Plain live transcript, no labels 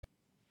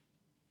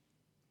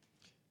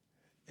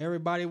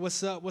Everybody,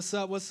 what's up? What's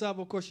up? What's up?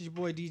 Of course, it's your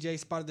boy DJ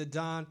Spot of the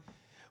Don.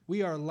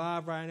 We are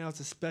live right now. It's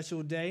a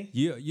special day.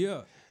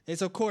 Yeah.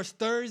 It's, of course,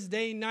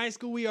 Thursday Night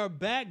School. We are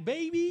back,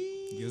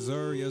 baby. Yes,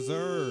 sir. Yes,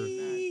 sir.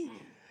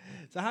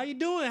 So how you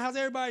doing? How's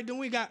everybody doing?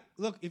 We got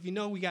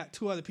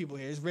two other people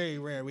here. It's very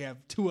rare. We have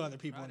two other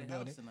people in the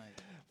building.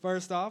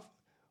 First off,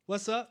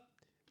 what's up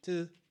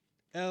to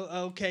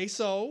LLK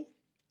Soul?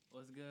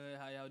 What's good?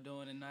 How y'all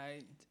doing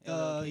tonight?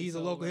 He's a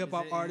local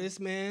hip-hop artist,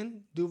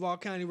 man. Duval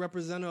County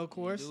representative, of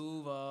course.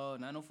 Duval,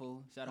 not no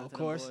fool. Shout out of to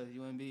course. the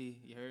boys, UNB.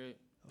 You heard?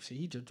 Oh, shit,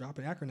 he just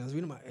dropping acronyms.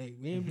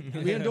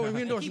 We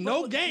endorse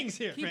no gangs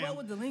here, fam. Keep up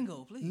with the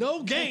lingo, please.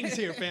 No gangs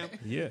here, fam.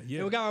 Yeah.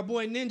 And we got our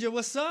boy Ninja.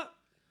 What's up?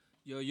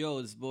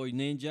 Yo, this boy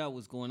Ninja.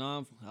 What's going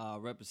on?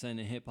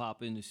 Representing hip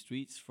hop in the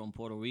streets from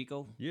Puerto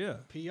Rico. Yeah.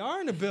 PR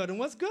in the building.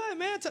 What's good,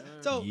 man?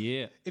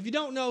 If you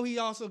don't know, he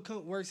also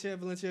works here at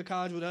Valencia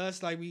College with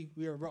us. Like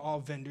we're all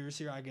vendors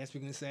here, I guess we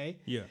can say.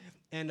 Yeah.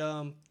 And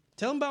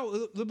tell him a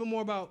little bit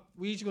more about.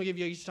 We each gonna give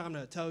you each time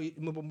to tell you a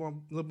little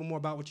bit more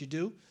about what you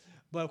do.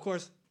 But of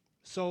course,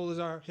 Soul is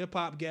our hip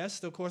hop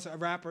guest. Of course, a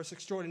rapper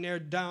extraordinaire,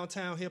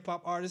 downtown hip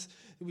hop artist.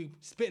 We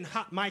spitting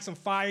hot mics on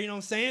fire. You know what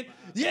I'm saying?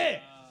 Yeah.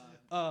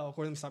 Of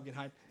course, let me stop getting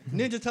hyped.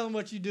 Ninja, tell him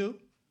what you do.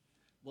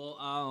 Well,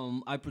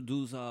 I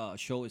produce a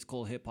show. It's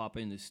called Hip Hop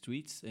in the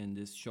Streets. And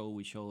this show,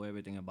 we show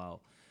everything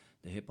about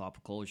the hip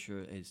hop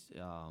culture. It's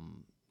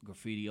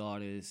graffiti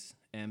artists,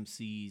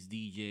 MCs,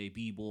 DJ,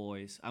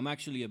 B-boys. I'm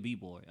actually a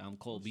B-boy. I'm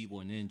called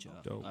B-boy Ninja.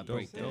 I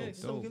break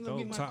those.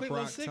 Top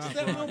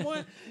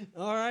rock.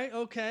 All right,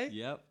 okay.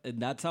 Yep.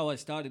 And that's how I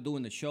started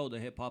doing the show, the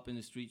Hip Hop in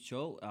the Street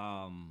show.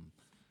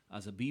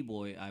 As a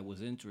B-boy, I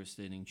was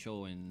interested in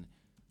showing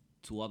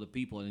to other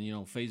people, and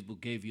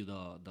Facebook gave you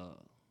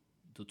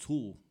the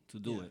tool to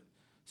do it.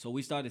 So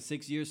we started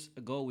 6 years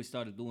ago. We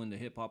started doing the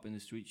hip hop in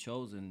the street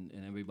shows, and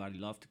everybody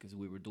loved it because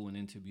we were doing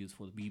interviews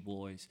for the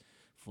b-boys,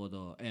 for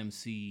the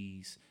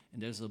MCs,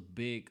 and there's a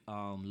big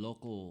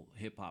local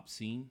hip hop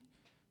scene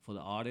for the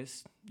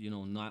artists.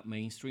 Not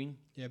mainstream.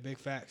 Yeah, big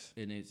facts.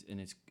 And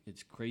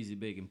it's crazy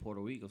big in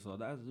Puerto Rico. So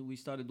we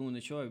started doing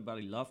the show.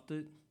 Everybody loved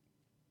it.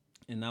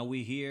 And now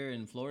we're here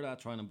in Florida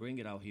trying to bring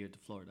it out here to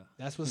Florida.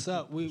 That's what's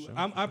up.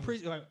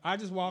 I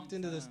just walked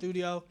into the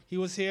studio. He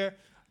was here.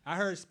 I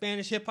heard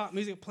Spanish hip hop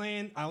music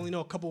playing. I only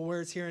know a couple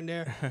words here and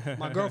there.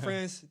 My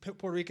girlfriend's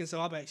Puerto Rican, so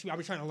I'll be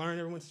trying to learn.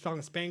 Everyone's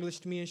talking Spanglish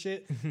to me and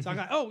shit. So I'm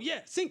like, oh yeah,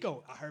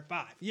 cinco. I heard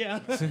five.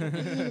 Yeah.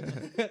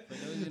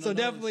 So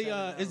definitely,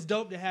 it's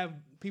dope to have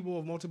people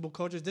of multiple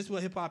cultures. This is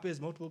what hip hop is: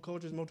 multiple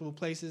cultures, multiple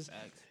places.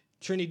 Facts.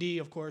 Trinity,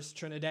 of course,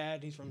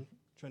 Trinidad. He's from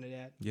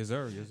Trinidad. Yes,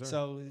 sir.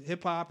 So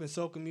hip hop and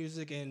soca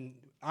music and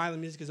island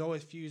music is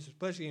always fused,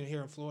 especially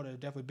here in Florida.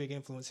 Definitely big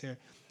influence here.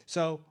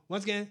 So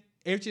once again,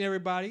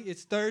 everybody,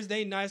 it's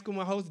Thursday Night School.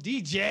 My host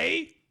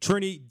DJ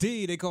Trini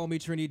D. They call me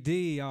Trini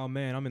D. Oh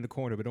man, I'm in the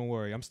corner, but don't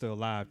worry, I'm still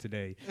alive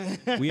today.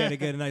 We had to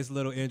get a nice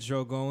little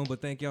intro going,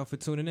 but thank y'all for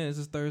tuning in. This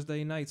is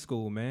Thursday Night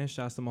School, man.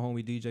 Shouts to my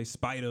homie DJ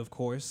Spider, of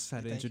course.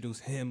 Had to introduce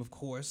him, of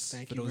course.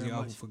 Thank for you those of very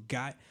y'all much. who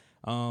forgot.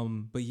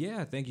 But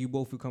yeah, thank you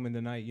both for coming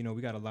tonight.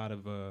 We got a lot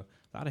of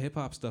hip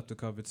hop stuff to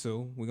cover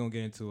too. We're gonna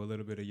get into a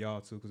little bit of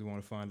y'all too, because we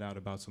want to find out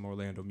about some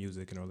Orlando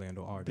music and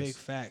Orlando artists.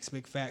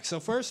 Big facts. So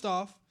first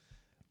off,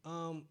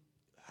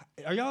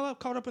 are y'all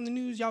caught up in the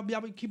news? Y'all be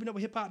keeping up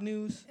with hip hop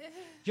news?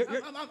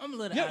 I'm a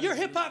little. You're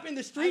hip hop in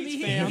the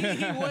streets, fam.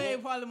 He way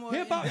probably more.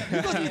 Hip hop.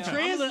 You're supposed to be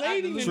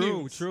translating the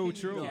news.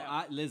 True.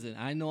 Listen,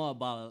 I know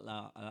about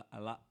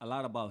a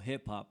lot about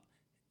hip hop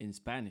in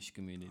Spanish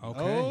community.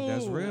 Okay,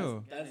 that's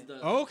real.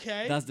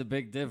 That's the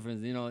big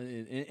difference.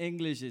 In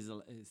English is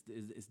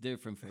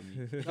different for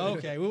me.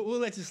 Okay, we'll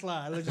let you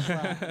slide.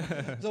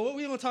 So what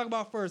we gonna talk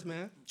about first,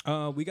 man?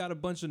 We got a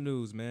bunch of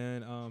news,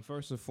 man.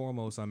 First and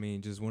foremost,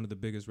 just one of the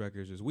biggest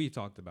records as we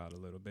talked about a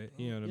little bit.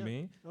 You know what I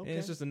mean? Okay. And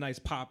it's just a nice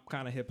pop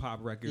kind of hip hop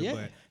record, Yeah.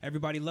 but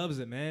everybody loves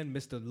it, man.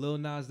 Mr. Lil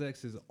Nas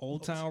X's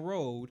Old Town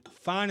Road.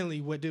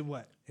 Finally, what did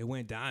what? It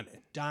went diamond.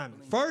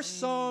 Diamond. First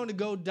song to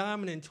go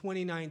diamond in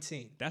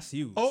 2019. That's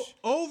huge.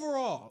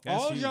 Overall,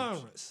 That's all huge.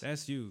 genres.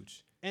 That's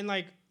huge. And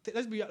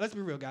let's be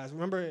real, guys.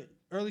 Remember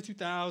early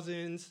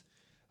 2000s,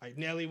 like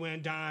Nelly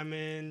went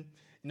diamond.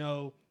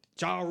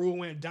 Ja Rule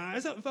went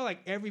diamond. It felt like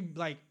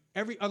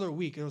every other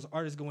week there was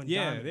artists going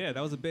diamond. Yeah,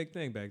 that was a big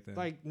thing back then.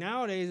 Like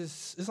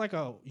nowadays, it's like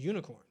a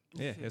unicorn.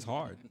 Yeah, it's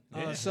hard.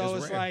 Yeah, So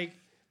it's rare. like,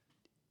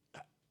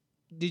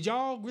 did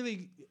y'all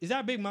really? Is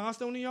that a big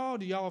milestone to y'all?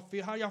 Do y'all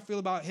feel how y'all feel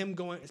about him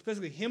going,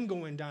 especially him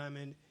going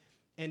diamond,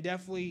 and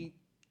definitely,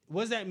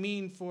 what does that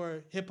mean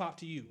for hip hop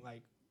to you?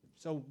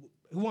 So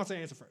who wants to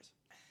answer first?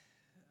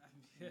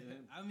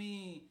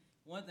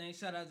 One thing,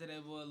 shout out to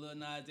that boy Lil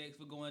Nas X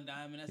for going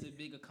diamond. That's a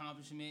big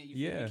accomplishment. You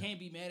Yeah. can't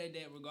be mad at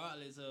that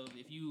regardless of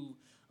if you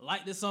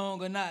like the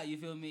song or not. You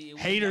feel me? It went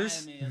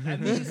Haters.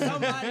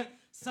 diamond.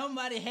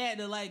 Somebody had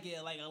to like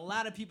it. Like a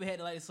lot of people had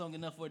to like the song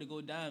enough for it to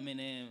go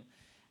diamond. And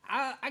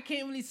I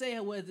can't really say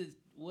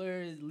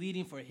where it's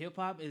leading for hip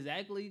hop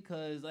exactly,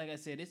 because like I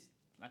said, it's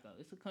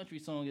a country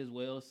song as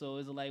well. So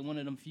it's like one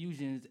of them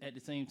fusions at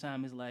the same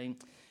time. It's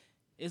like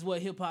it's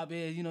what hip hop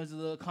is. You know, it's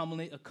a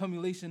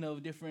accumulation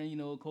of different, you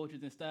know,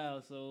 cultures and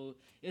styles. So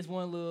it's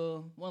one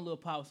little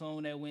pop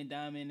song that went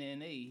diamond,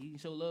 and hey, he can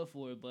show love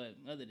for it. But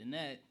other than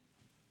that,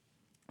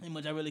 ain't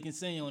much I really can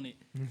say on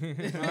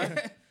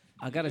it.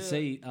 I gotta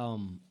say,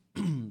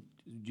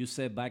 you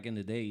said back in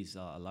the days,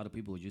 a lot of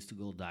people used to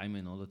go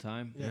diamond all the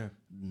time. Yeah.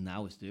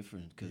 Now it's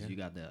different because you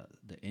got the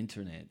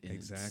internet. And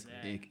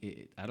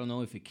Exactly. I don't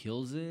know if it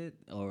kills it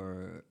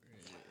or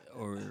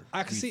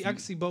I can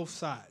see both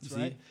sides,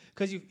 right?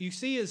 Because you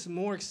see it's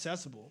more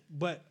accessible,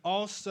 but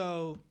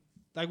also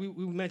like we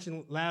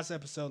mentioned last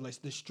episode, like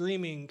the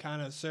streaming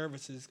kind of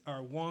services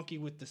are wonky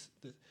with this.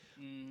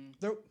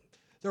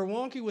 They're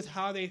wonky with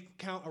how they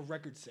count a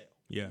record sale.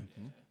 Yeah.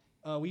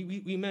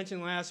 We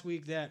mentioned last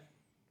week that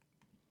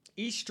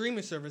each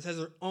streaming service has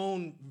their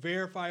own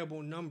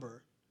verifiable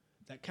number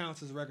that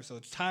counts as a record. So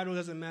Tidal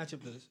doesn't match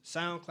up to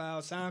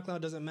SoundCloud.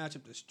 SoundCloud doesn't match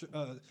up to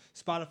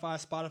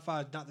Spotify.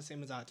 Spotify is not the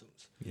same as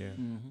iTunes. Yeah.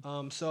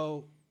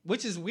 So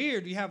which is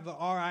weird. You have the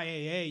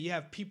RIAA. You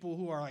have people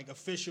who are like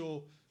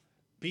official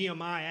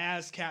BMI,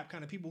 ASCAP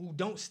kind of people who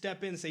don't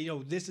step in and say,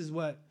 yo, this is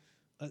what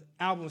an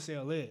album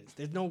sale is.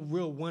 There's no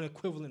real one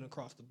equivalent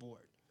across the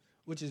board,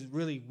 which is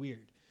really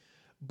weird.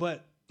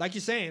 But like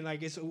you're saying,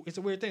 like it's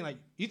a weird thing. Like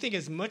you think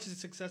as much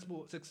as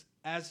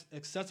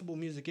accessible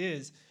music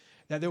is,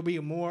 that there'll be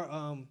a more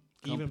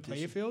even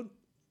playing field,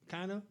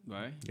 kind of.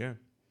 right. Yeah.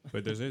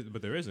 But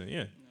there isn't.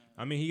 Yeah.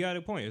 I mean, he got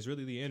a point. It's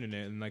really the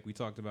internet, and like we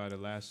talked about it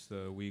last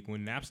week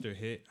when Napster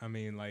hit. I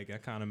mean, like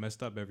that kind of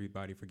messed up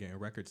everybody for getting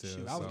record sales.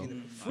 Shoot, I was so. getting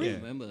it for I free.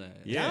 remember that.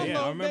 Yeah, Download,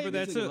 I remember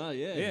baby. that too.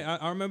 Yeah.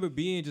 I remember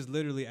being just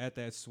literally at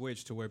that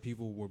switch to where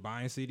people were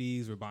buying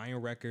CDs, were buying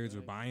records,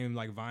 were buying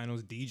like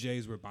vinyls.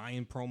 DJs were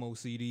buying promo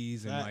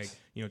CDs and like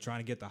trying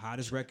to get the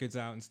hottest records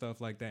out and stuff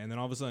like that. And then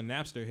all of a sudden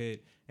Napster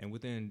hit, and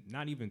within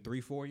not even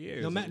 3-4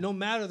 years, No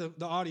matter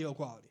the audio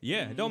quality.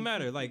 yeah, it don't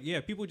matter. Like,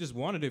 yeah, people just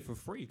wanted it for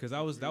free because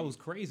that was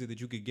crazy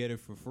that you could get it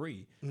for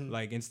free.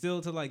 Like, and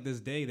still to like this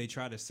day, they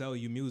try to sell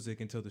you music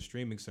until the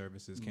streaming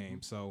services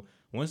came. So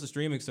once the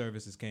streaming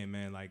services came,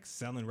 man, like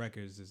selling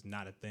records is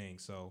not a thing.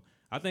 So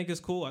I think it's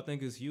cool. I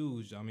think it's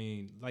huge. I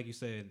mean, like you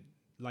said,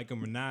 like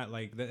them or not,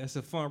 like that's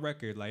a fun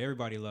record. Like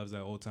everybody loves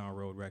that Old Town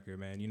Road record,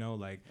 man. You know,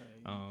 like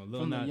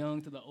From the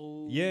young to the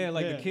old. yeah,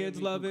 like Yeah. the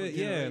kids love it.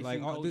 Yeah,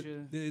 like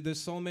culture. there's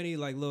so many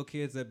like little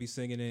kids that be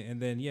singing it,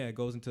 and then it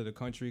goes into the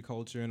country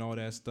culture and all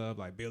that stuff.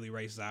 Like Billy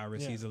Ray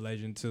Cyrus, he's a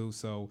legend too.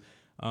 So,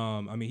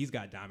 I mean, he's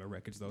got diamond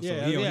records though.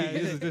 Yeah, so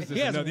he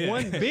has another-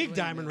 one big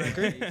diamond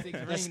record Six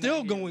that's ring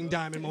still back going there, bro.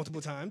 diamond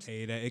multiple times.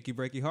 Hey, that icky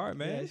breaky heart,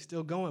 Yeah, man. it's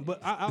still going. But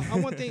I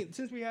one thing,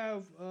 since we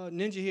have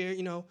Ninja here,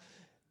 you know,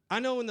 I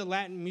know in the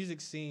Latin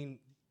music scene,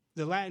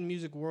 the Latin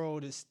music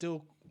world is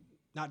still,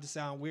 not to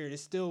sound weird,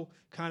 it's still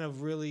kind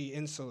of really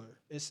insular.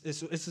 It's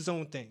its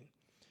own thing.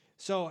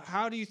 So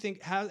how do you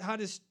think, how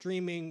does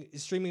streaming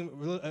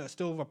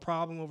still a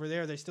problem over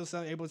there? Are they still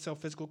able to sell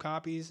physical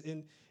copies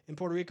in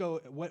Puerto Rico?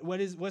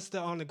 What's the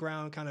on the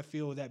ground kind of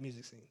feel of that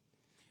music scene?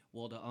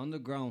 Well, the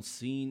underground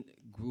scene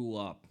grew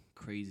up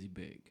crazy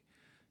big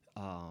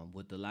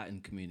with the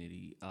Latin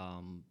community.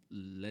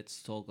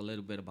 Let's talk a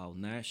little bit about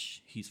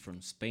Nash. He's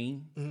from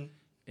Spain,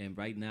 and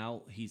right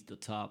now he's the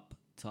top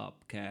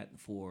cat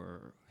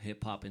for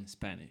hip hop in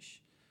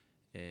Spanish.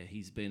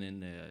 He's been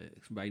in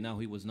right now.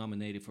 He was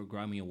nominated for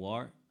Grammy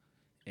Award,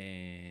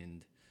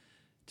 and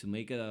to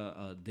make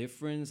a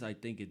difference, I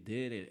think it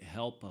did. It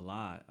helped a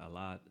lot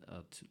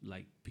to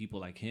like people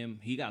like him.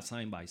 He got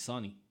signed by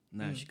Sony.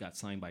 Nash got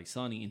signed by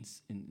Sony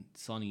in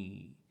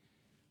Sony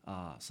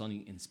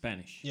in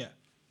Spanish. Yeah.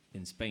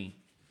 In Spain,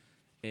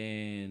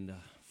 and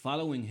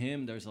following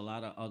him, there's a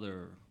lot of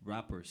other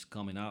rappers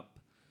coming up,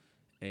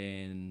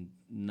 and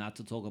not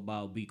to talk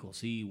about Vico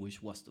C,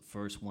 which was the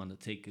first one to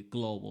take it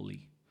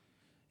globally,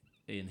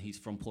 and he's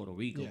from Puerto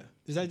Rico. Yeah.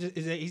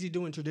 Is he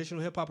doing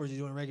traditional hip hop or is he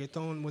doing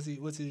reggaeton?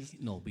 What's his?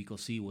 No, Vico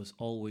C was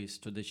always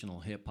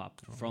traditional hip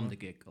hop from the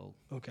get go.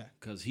 Okay.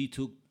 Because he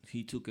took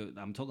it.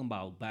 I'm talking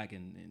about back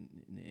in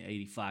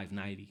 85,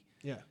 90.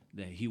 Yeah.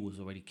 That he was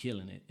already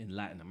killing it in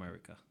Latin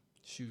America.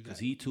 Shoot. Because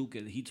he took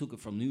it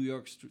from New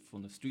York,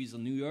 from the streets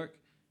of New York,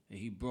 and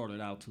he brought it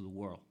out to the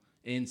world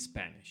in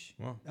Spanish.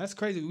 Wow. That's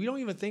crazy. We don't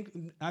even think.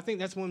 I think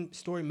that's one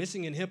story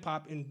missing in hip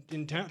hop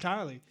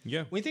entirely.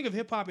 Yeah. When you think of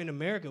hip hop in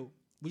America,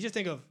 we just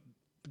think of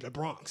the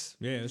Bronx.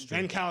 Yeah, that's true.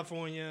 Then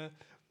California,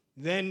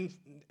 then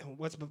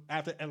what's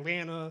after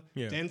Atlanta,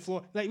 Yeah. then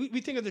Florida. Like we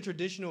think of the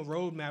traditional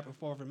roadmap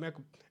of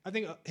America. I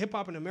think hip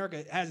hop in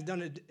America has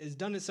done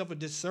itself a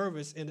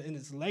disservice in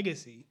its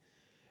legacy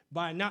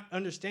by not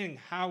understanding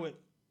how it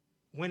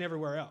went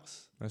everywhere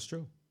else. That's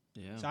true.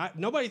 Yeah. So I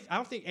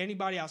don't think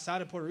anybody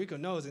outside of Puerto Rico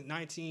knows in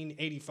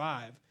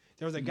 1985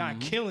 there was a guy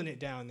killing it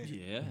down there.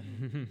 Yeah.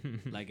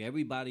 Like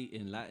everybody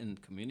in Latin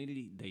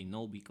community, they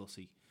know Vico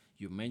C.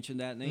 You mentioned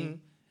that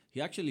name,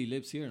 He actually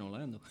lives here in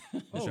Orlando.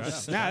 Oh, Shout out.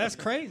 snap, that's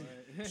crazy.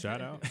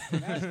 Shout out.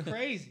 That's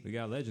crazy. We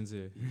got legends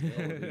here.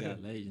 We got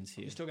legends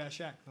here. You still got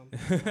Shaq.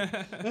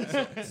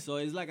 So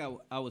it's like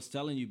I was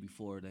telling you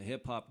before, the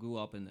hip hop grew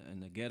up in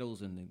the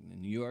ghettos in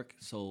New York.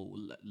 So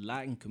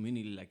Latin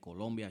community like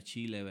Colombia,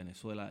 Chile,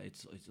 Venezuela,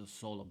 it's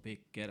all a big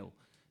ghetto.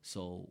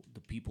 So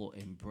the people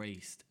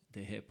embraced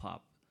the hip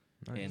hop,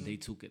 and they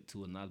took it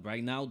to another.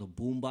 Right now, the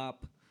boom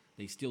bop,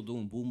 they still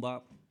doing boom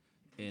bop,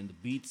 and the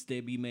beats they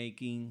be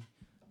making.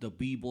 The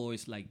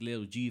b-boys like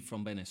Lil G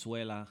from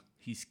Venezuela,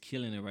 he's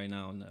killing it right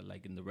now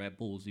in the Red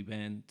Bulls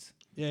event.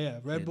 Yeah.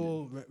 Red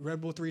Bull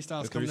 3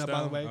 Style's The coming up,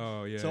 by the 3 way. Style?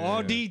 Oh, yeah, So yeah,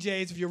 all yeah.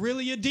 DJs, if you're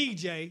really a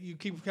DJ, you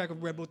keep track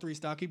of Red Bull 3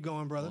 Style. Keep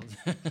going, brother.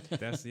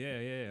 That's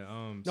yeah.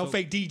 No so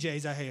fake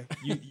DJs out here.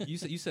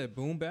 You said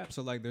boom bap,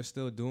 so like they're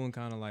still doing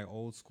kind of like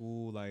old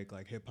school like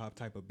hip hop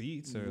type of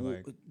beats or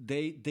like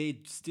They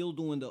still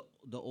doing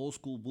the old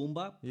school boom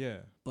bop, yeah.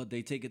 but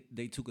they took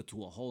it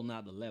to a whole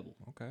nother level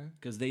Okay.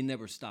 because they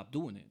never stopped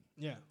doing it.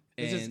 Yeah.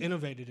 They just And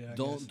innovated it, I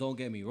guess. Don't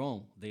get me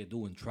wrong, they're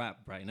doing trap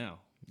right now.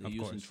 They're Of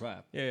using course.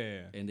 trap,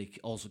 Yeah. and they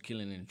also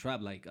killing it in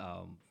trap like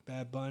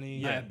Bad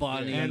Bunny. Bad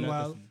Bunny. And that's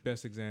Wild. the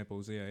best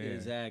examples. Yeah.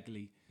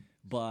 exactly.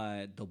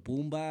 But the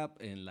boom bap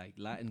and like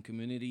Latin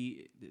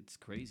community, it's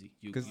crazy.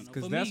 Because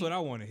For that's me- what I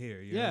want to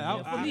hear. You Yeah, know?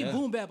 Yeah, for me,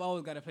 boom bap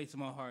always got a place in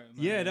my heart.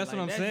 Man. Yeah, that's what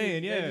I'm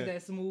saying, Just, yeah.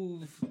 that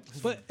smooth,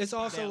 But it's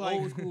also that like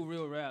old school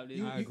real rap. dude.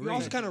 you agree.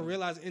 also kind of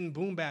realize in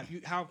boom bap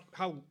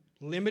how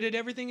limited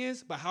everything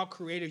is, but how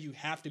creative you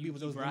have to be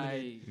with those limited.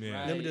 Right,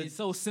 Yeah. right. Limited- It's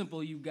so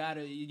simple. You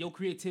gotta your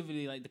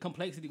creativity, like the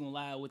complexity, gonna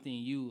lie within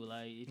you.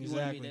 Like if you want to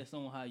Exactly. make that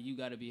song hot, you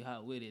gotta be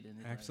hot with it. And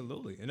it's like,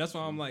 Absolutely, and that's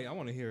why I'm like I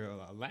want to hear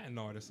a Latin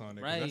artist on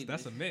it. 'Cause Right.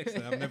 That's a mix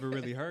that I've never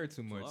really heard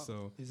too much.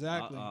 So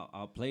Exactly.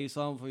 I'll play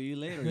something for you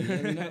later. You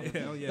let me know.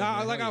 hell yeah. Nah,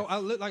 man, like hell yeah. I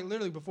like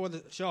literally before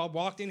the show, I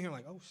walked in here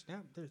like, oh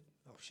snap,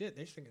 shit,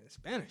 they're speaking in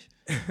Spanish.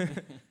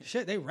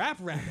 Shit, they rap.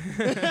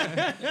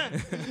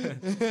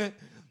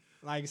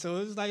 Like so,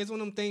 it's like it's one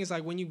of them things.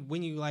 Like when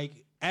you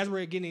like as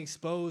we're getting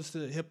exposed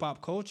to hip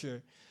hop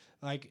culture,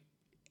 like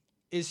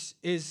is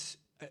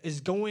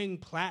going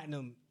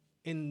platinum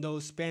in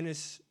those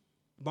Spanish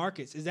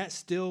markets. Is that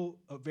still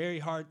a very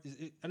hard?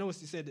 I know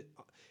what you said.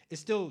 It's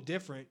still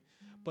different,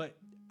 but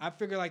I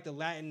figure like the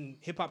Latin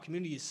hip hop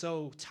community is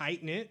so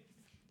tight knit.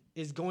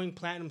 Is going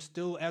platinum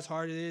still as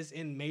hard as it is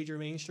in major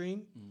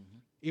mainstream,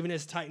 even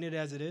as tight knit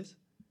as it is?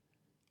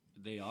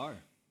 They are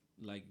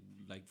like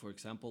for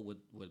example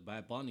with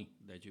Bad Bunny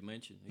that you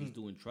mentioned, he's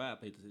doing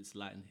trap. It's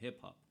Latin hip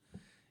hop,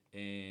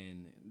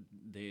 and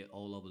they're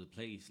all over the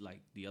place.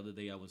 Like the other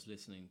day, I was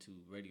listening to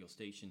radio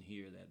station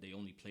here that they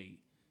only play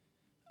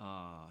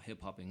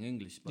hip hop in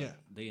English, but Yeah.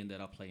 they ended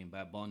up playing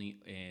Bad Bunny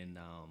and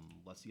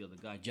what's the other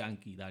guy,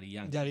 Daddy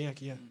Yankee. Daddy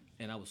Yankee, yeah.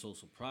 And I was so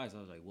surprised. I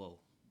was like, whoa,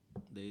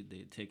 they're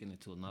taking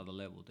it to another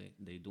level.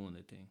 They doing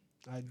their thing.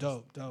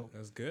 Dope.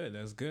 That's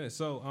good.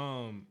 So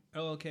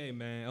LLK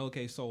man,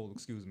 LLK Soul,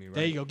 excuse me. Right?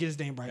 There you go. Get his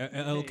name right.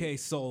 LLK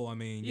Soul. I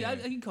mean, yeah, I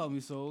can call me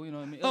Soul. You know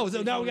what I mean? Oh,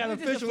 so now we got an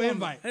It's just a official form-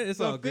 invite. It's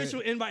The all good.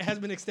 official invite has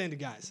been extended,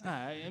 guys. All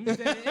right, I'm just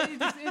saying,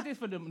 it's just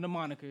for the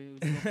moniker. You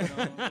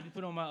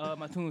put on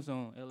my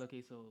tombstone,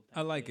 LK Soul.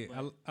 I like it.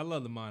 But- I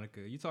love the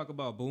moniker. You talk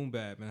about boom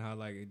bap and how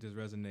like it just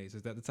resonates.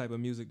 Is that the type of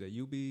music that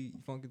you be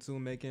funking to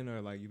making, or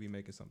like you be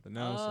making something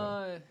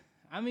else?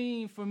 I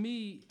mean, for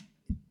me,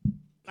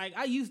 like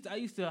I used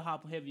to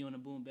hop heavy on the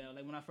boom bap.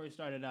 Like when I first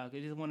started out,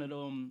 it's just one of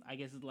them. I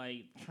guess it's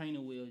like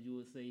training wheels you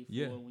would say for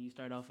Yeah. when you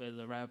start off as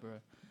a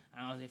rapper.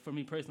 I don't say for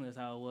me personally that's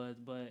how it was,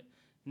 but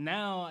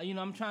now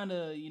I'm trying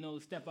to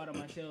step out of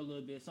my shell a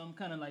little bit. So I'm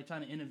kind of like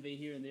trying to innovate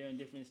here and there in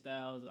different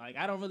styles. Like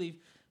I don't really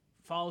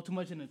fall too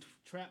much in the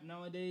trap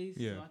nowadays.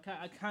 Yeah. So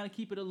I kind of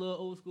keep it a little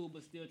old school,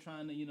 but still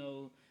trying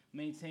to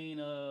maintain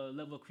a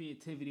level of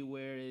creativity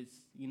where it's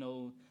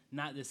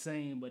not the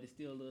same, but it's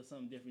still a little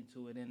something different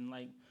to it. And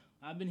like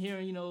I've been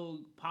hearing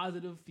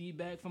positive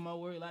feedback from my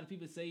work. A lot of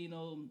people say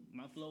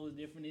my flow is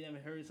different. They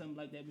haven't heard something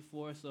like that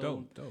before. So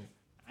Dope.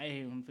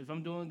 if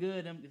I'm doing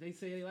good, if they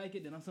say they like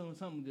it, then I'm doing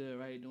something good,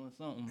 right? Doing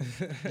something.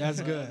 That's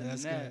But good. other than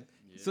That's that,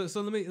 good.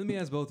 So let me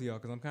ask both of y'all,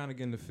 because I'm kind of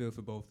getting the feel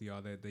for both of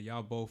y'all that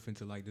y'all both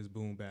into like this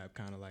boom bap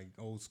kind of like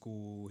old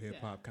school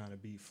hip hop kind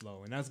of beat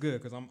flow, and that's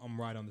good because I'm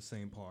right on the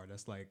same part.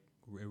 That's like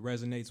it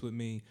resonates with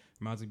me.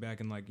 Reminds me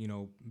back in like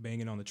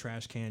banging on the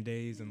trash can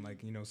days and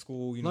like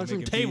school.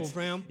 Lunchroom making table, beats.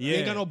 fam. Yeah. You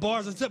ain't got no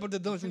bars except at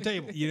the lunchroom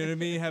table. You know what I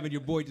mean? Having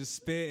your boy just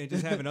spit and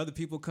just having other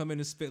people come in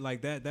and spit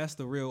like that. That's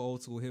the real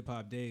old school hip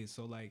hop days.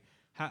 So like,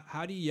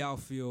 how do y'all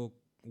feel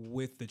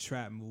with the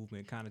trap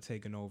movement kind of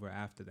taking over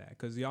after that?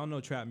 Because y'all know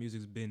trap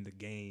music's been the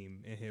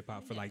game in hip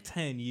hop for like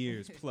 10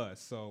 years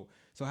plus. So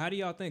how do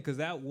y'all think? Because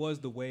that was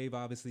the wave,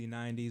 obviously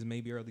 90s,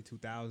 maybe early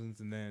 2000s,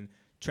 and then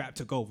trap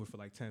took over for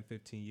like 10,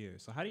 15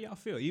 years. So how do y'all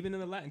feel? Even in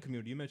the Latin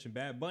community, you mentioned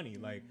Bad Bunny.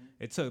 Like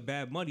it took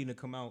Bad Bunny to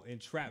come out in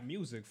trap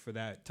music for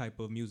that type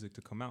of music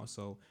to come out.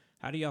 So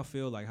how do y'all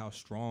feel like how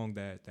strong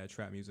that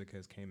trap music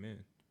has came in?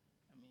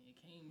 I mean, it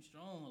came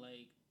strong.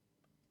 Like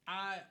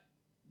I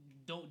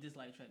don't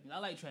dislike trap music. I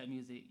like trap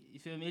music. You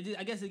feel me?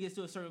 I guess it gets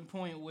to a certain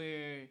point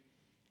where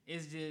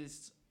it's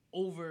just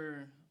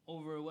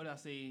over what I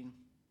say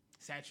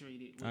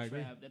saturated I with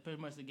agree. trap. That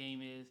pretty much the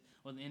game is,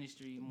 or the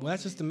industry. Well,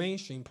 that's just the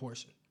mainstream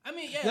portion. I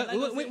mean, yeah. Yeah, Like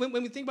I said,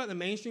 when we think about the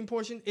mainstream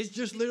portion, it's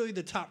just literally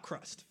the top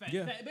crust.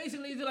 Yeah.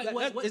 basically, it's like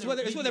It's what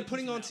they're media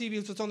putting on pushing TV.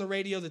 It's what's on the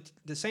radio.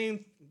 The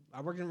same.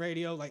 I work in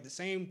radio. Like the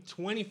same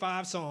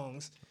 25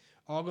 songs,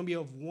 all gonna be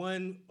of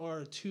one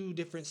or two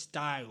different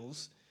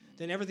styles.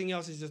 Then everything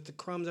else is just the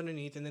crumbs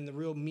underneath, and then the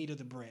real meat of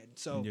the bread.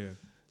 So, Yeah.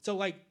 so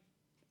like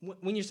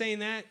when you're saying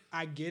that,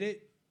 I get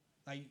it.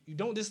 Like you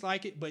don't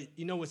dislike it, but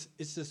you know it's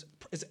just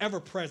it's ever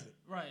present.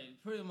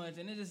 Right, pretty much.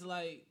 And it's just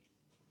like,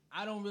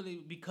 I don't really,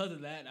 because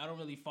of that, I don't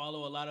really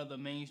follow a lot of the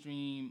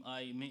mainstream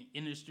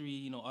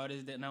industry,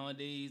 artists that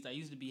nowadays. I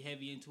used to be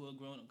heavy into it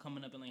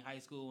coming up in like high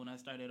school when I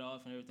started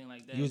off and everything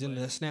like that. You was in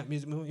the snap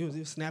music movement. You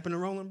was snapping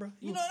and rolling, bro.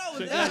 You know, that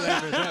was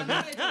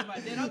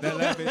I'm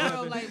talking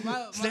about like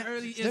my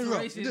early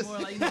inspiration is more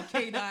like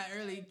K-Dot,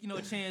 early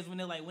Chance when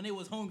they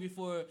was hungry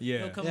for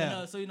coming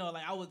up. So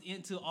like I was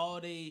into all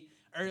they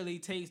early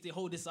takes, the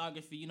whole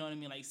discography. You know what I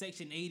mean? Like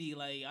Section 80.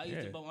 Like I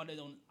used to bump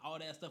all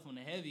that stuff on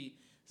the heavy.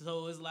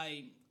 So it's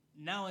like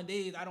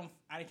nowadays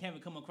I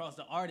can't come across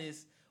the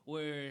artist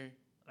where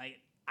like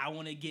I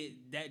want to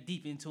get that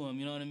deep into him.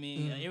 You know what I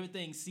mean? Mm-hmm. Like,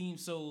 everything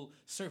seems so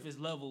surface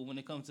level when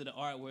it comes to the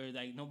art, where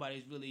like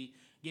nobody's really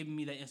giving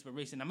me that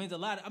inspiration. I mean,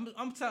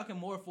 I'm talking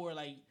more for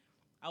like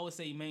I would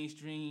say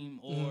mainstream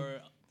or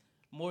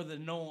more the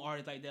known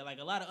artists like that. Like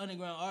a lot of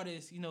underground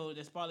artists,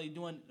 that's probably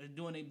doing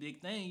a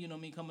big thing. You know what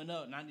I mean? Coming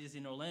up, not just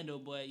in Orlando,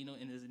 but in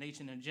the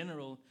nation in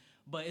general.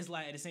 But it's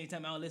like at the same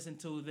time, I don't listen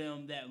to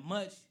them that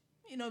much.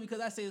 Because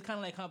I say it's kind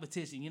of like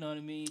competition. You know what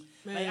I mean?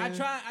 Man, like I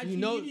try.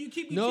 You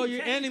keep know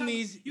your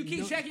enemies. You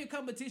keep tracking your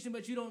competition,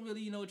 but you don't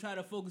really, try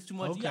to focus too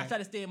much. Okay. You gotta try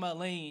to stay in my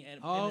lane,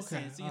 in a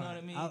sense. You know what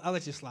I mean? I'll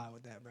let you slide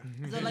with that, bro.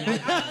 So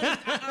like,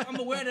 I'm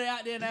aware they're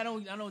out there, and I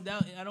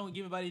don't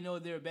give everybody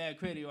they're a bad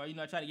credit, or I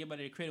try to give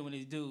everybody the credit when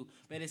it's due.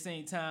 But at the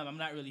same time, I'm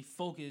not really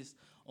focused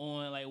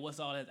on like what's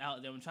all that's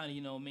out there. I'm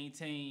trying to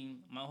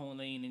maintain my whole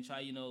lane and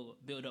try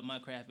build up my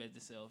craft as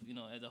itself,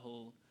 as a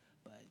whole.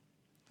 But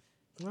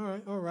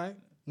All right.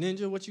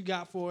 Ninja, what you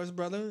got for us,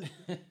 brother?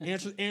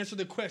 Answer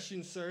the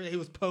question, sir. It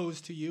was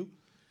posed to you.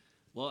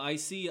 Well, I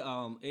see.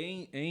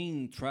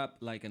 Ain't trap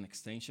like an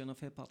extension of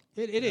hip hop?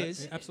 It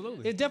is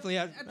Absolutely. It definitely.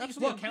 I think it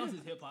still counts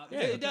as hip hop.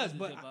 Yeah, it does.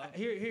 But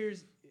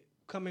here's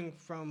coming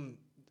from,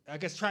 I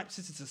guess, trap,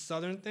 since it's a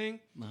southern thing.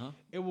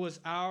 It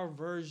was our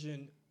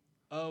version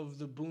of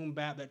the boom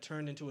bap that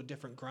turned into a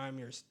different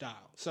grimier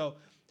style. So,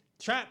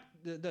 trap,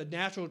 the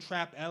natural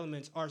trap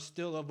elements are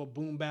still of a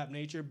boom bap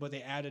nature, but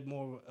they added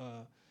more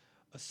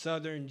a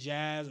southern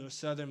jazz or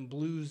southern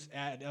blues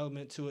add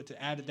element to it to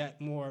add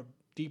that more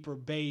deeper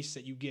bass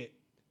that you get,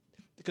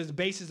 because the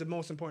bass is the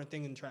most important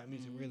thing in trap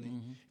music, really.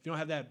 If you don't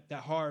have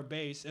that hard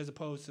bass, as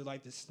opposed to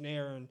like the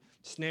snare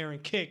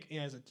and kick,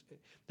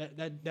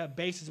 that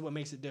bass is what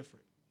makes it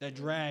different. That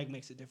drag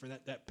makes it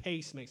different. That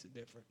pace makes it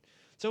different.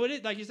 So it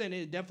is, like you're saying,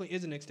 it definitely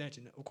is an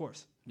extension, of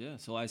course. Yeah.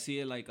 So I see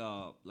it like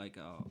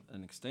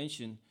an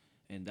extension,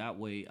 and that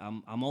way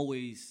I'm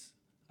always,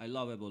 I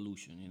love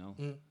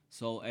evolution.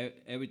 So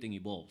everything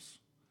evolves.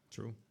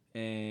 True.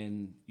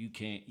 And you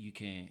can't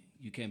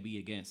be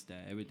against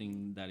that.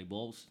 Everything that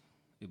evolves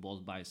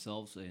by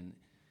itself. And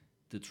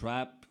the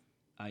trap,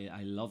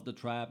 I love the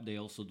trap. They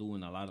also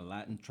doing a lot of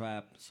Latin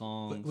trap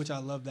songs, Which I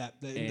love the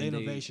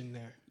innovation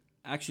there.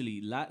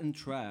 Actually, Latin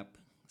trap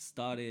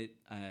started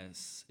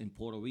in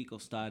Puerto Rico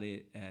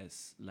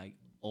as like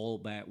all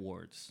bad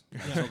words.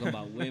 Talking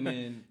about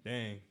women.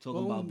 Dang.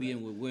 Talking about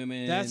being with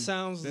women. That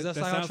sounds That like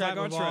sounds trap like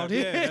our trap. evolved.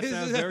 Yeah, that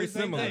sounds very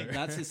similar.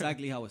 That's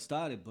exactly how it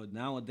started. But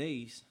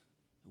nowadays,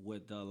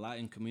 with the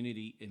Latin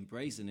community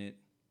embracing it,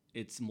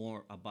 it's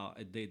more about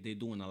they're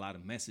doing a lot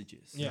of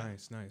messages. Yeah.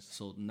 Nice.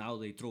 So now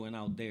they throwing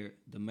out there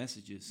the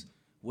messages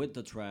with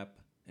the trap,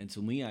 and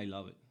to me, I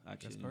love it.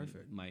 Actually, That's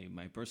perfect.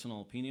 My personal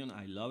opinion,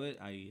 I love it.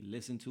 I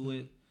listen to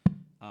it.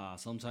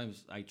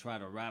 Sometimes I try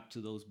to rap to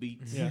those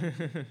beats. Yeah.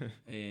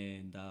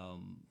 And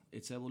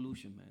it's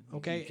evolution, man.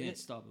 Okay. You can't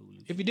stop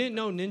evolution. If you didn't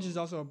know, Ninja's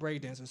also a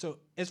breakdancer. So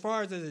as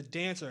far as a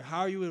dancer,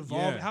 how are you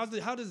evolving?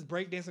 Yeah. How does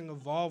breakdancing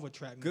evolve with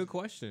trap music?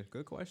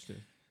 Good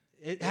question.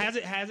 Has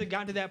it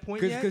gotten to that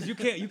point yet? Because you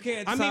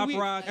can't I mean, top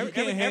rock. You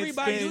can't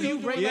everybody headspin. do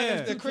break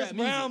Yeah. the Chris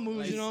Brown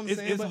moves. You know what I'm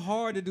saying? It's But-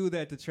 hard to do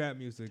that to trap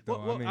music, though.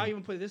 Well, I mean, I'll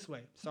even put it this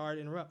way. Sorry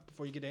to interrupt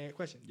before you get to the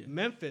question. Yeah.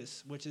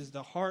 Memphis, which is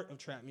the heart of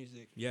trap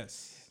music,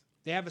 yes.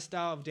 they have a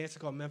style of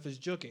dancing called Memphis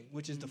juking,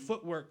 which is the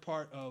footwork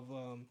part of.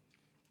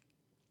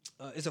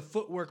 It's a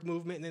footwork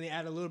movement, and then they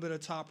add a little bit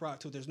of top rock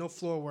to it. There's no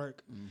floor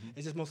work.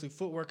 It's just mostly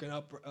footwork and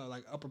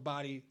upper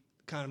body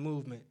kind of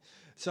movement.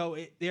 So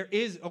there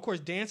is, of course,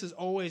 dance is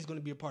always going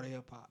to be a part of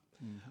hip hop.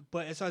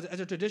 But as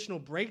a traditional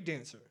break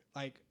dancer,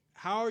 like,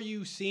 how are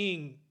you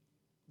seeing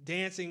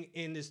dancing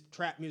in this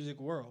trap music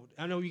world?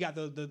 I know you got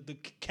the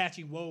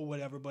catchy whoa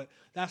whatever, but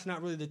that's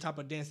not really the type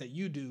of dance that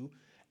you do,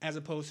 as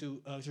opposed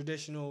to a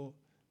traditional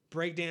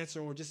break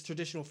dancer or just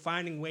traditional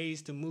finding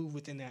ways to move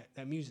within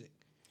that music.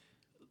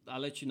 I'll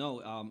let you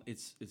know.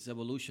 It's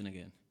evolution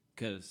again,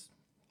 because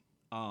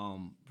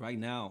right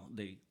now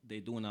they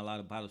doing a lot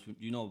of battles.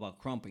 You know about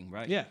crumping,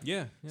 right? Yeah.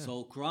 Yeah.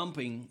 So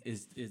crumping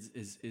is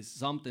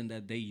something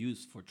that they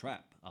use for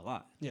trap a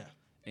lot. Yeah.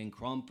 And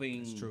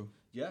crumping. That's true.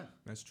 Yeah.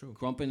 That's true.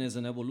 Crumping is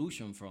an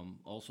evolution from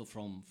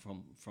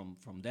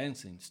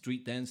dancing,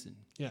 street dancing,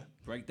 Yeah.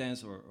 break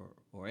dance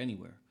or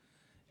anywhere.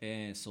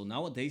 And so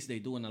nowadays they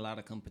doing a lot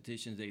of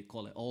competitions. They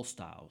call it all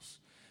styles,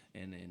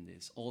 and in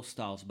this all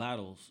styles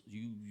battles,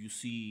 you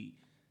see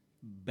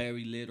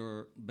very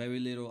little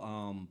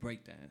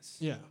break dance.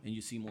 Yeah. And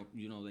you see more.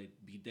 They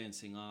be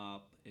dancing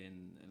up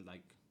and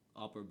like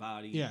upper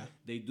body. Yeah.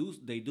 They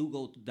do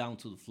go down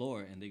to the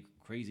floor, and they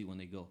crazy when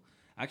they go.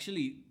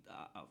 Actually,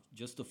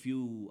 just a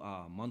few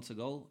months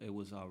ago, it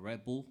was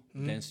Red Bull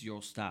Dance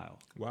Your Style.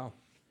 Wow.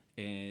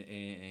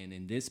 And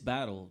in this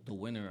battle, the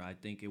winner, I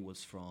think it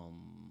was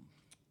from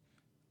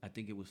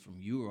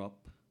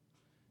Europe,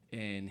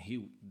 and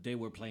they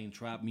were playing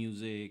trap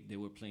music, they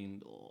were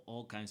playing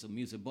all kinds of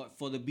music. But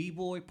for the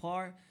b-boy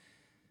part,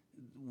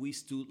 we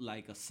stood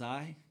like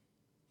aside,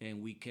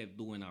 and we kept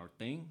doing our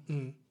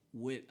thing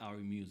with our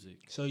music.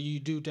 So you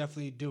do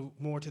definitely do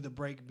more to the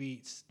break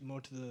beats, more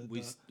to the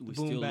We boom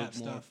still bap look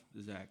more stuff.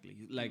 exactly.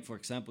 Like for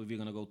example, if you're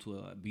gonna go to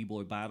a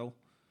b-boy battle,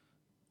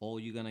 all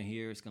you're gonna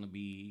hear is gonna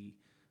be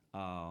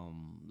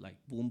like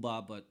boom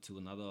bap, but to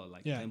another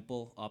like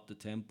tempo, up the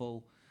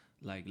tempo,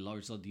 like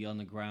Lords of the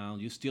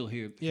Underground. You still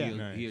hear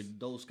Nice.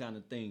 those kind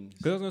of things.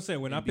 Because I was gonna say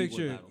when in I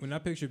B-boy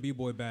picture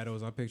b-boy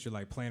battles, I picture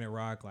like Planet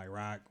Rock, like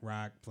rock,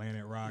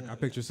 Planet Rock. I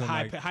picture some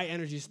high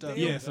energy stuff.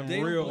 Yeah, some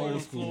They real play on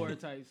old the floor school.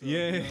 type stuff,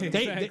 Yeah, you know?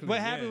 exactly. What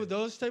happened with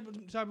those type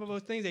of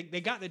those things?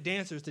 They got the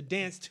dancers to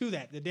dance to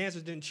that. The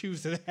dancers didn't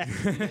choose to that.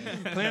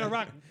 Planet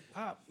Rock,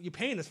 you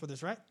paying us for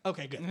this, right?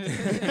 Okay, good.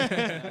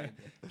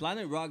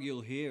 Planet Rock, you'll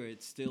hear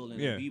it still in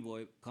Yeah. a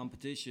b-boy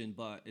competition,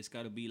 but it's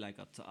got to be like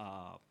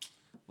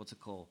what's it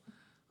called?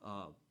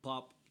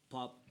 Pop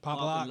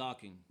lock. and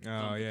locking.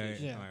 Oh yeah,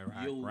 competition. Yeah. Like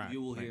rock,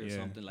 You will hear yeah.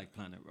 something like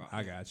Planet Rock.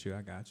 I got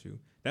you.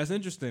 That's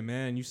interesting,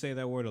 man. You say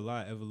that word a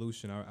lot,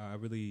 evolution. I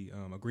really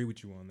agree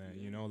with you on that.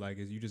 You know, like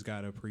you just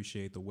gotta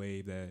appreciate the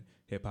wave that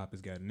hip hop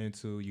is getting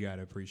into. You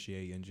gotta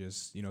appreciate and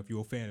just if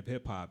you're a fan of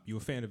hip hop, you're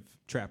a fan of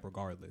trap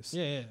regardless.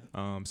 Yeah.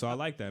 So I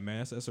like that,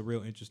 man. That's a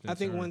real interesting. I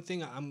think turn. one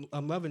thing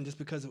I'm loving just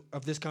because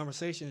of this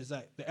conversation is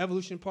that the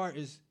evolution part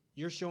is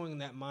you're showing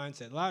that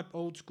mindset. A lot of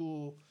old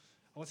school,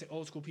 I won't say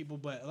old school people,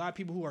 but a lot of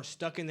people who are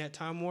stuck in that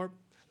time warp.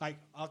 Like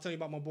I'll tell you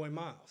about my boy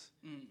Miles.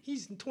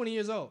 He's 20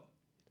 years old.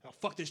 Oh,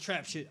 fuck this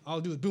trap shit. All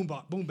I'll do is boom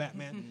bap,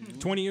 man.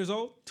 20 years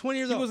old. 20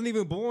 years He old. wasn't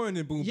even born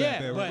in boom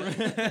bap era.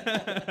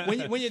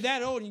 But when you're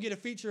that old and you get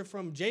a feature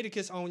from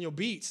Jadakiss on your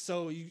beats,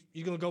 so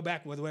you're gonna go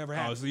back with whatever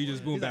happens. Oh, so you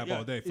just boom He's bap like,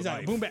 all day for He's life.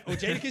 like, boom bap. Oh,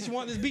 Jadakiss, you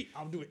want this beat?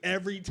 I'll do it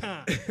every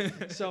time.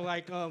 So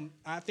like,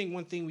 I think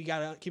one thing we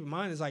gotta keep in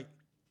mind is like,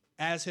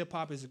 as hip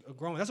hop is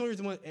growing, that's the only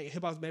reason why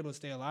hip hop's been able to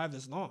stay alive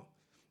this long.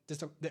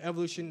 Just the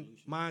evolution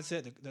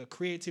mindset, the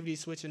creativity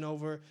switching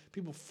over,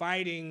 people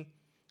fighting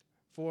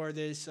for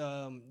this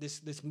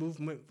this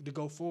movement to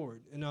go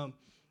forward. And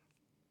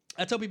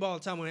I tell people all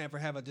the time when I ever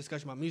have a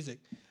discussion about music,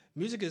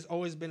 music has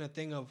always been a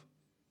thing of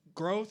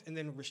growth and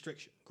then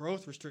restriction,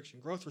 growth, restriction.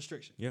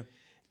 Yeah.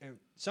 And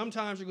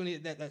sometimes you're gonna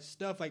get that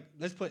stuff like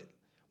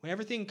when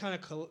everything kind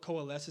of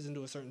coalesces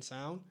into a certain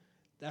sound,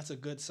 that's a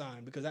good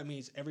sign because that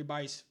means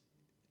everybody's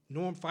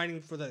fighting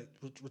for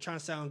we're trying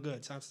to sound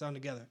good, trying to sound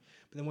together.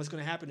 But then what's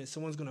gonna happen is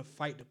someone's gonna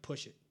fight to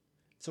push it.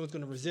 Someone's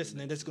gonna resist, and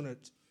then that's gonna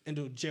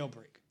into a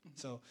jailbreak.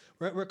 So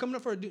we're coming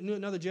up for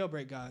another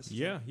jailbreak, guys. So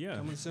Yeah.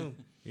 coming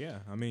soon. Yeah.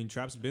 I mean,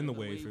 trap's been the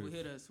way for. Will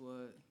hit us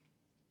what?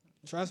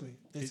 Trust me,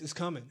 it's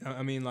coming.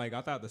 I mean, like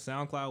I thought the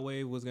SoundCloud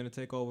wave was gonna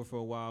take over for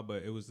a while,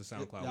 but it was the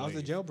SoundCloud. That was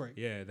wave. the jailbreak.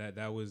 Yeah,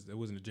 it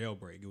wasn't a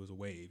jailbreak. It was a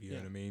wave. You know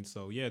Yeah. what I mean?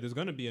 So yeah, there's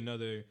gonna be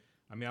another.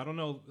 I mean, I don't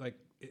know. Like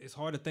it's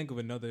hard to think of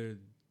another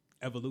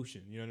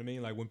evolution. You know what I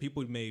mean? Like when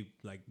people made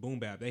like boom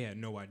bap, they had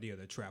no idea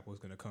that trap was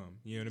gonna come.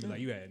 You know what I mean?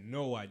 Like you had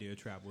no idea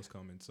trap was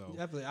coming. So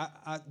Definitely,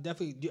 I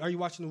definitely. Are you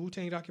watching the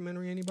Wu-Tang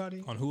documentary?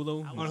 Anybody? on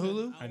Hulu. On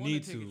Hulu? I wanna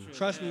need take a to. trip.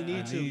 Trust me, you need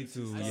I to. need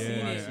to. I Yeah, seen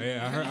it.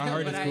 yeah. I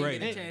heard But it's I didn't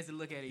great. get a chance to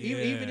look at it.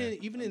 Even yet.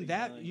 even in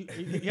that, you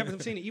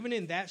haven't seen it. Even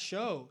in that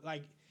show,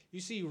 like you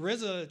see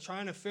RZA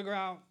trying to figure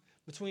out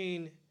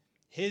between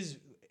his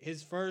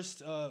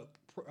first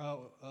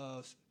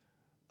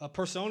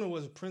persona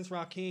was Prince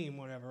Rakeem,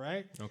 whatever,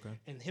 right? Okay.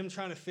 And him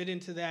trying to fit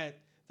into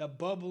the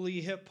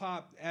bubbly hip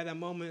hop at that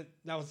moment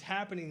that was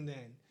happening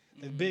then.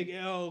 The Big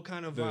L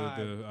kind of vibe.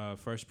 The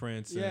Fresh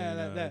Prince.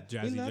 Yeah, and, that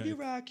Jazzy we love J. you,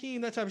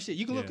 Rakeem, that type of shit.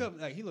 You can look Yeah. up,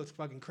 like, he looks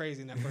fucking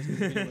crazy in that first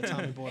music video with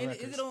Tommy Boy And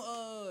Records. is it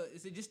on?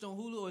 Is it just on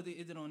Hulu or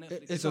is it on Netflix?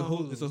 It's It's a on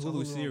Hulu. It's a It's on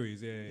Hulu Hulu.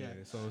 series. Yeah. Yeah.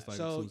 So it's like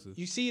So exclusive.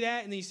 you see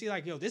that, and then you see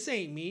like, yo, this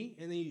ain't me,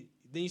 and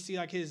then you see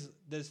like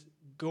this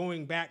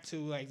going back to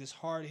like this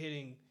hard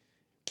hitting,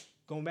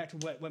 going back to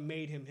what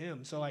made him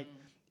him. So like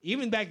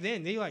even back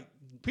then, they like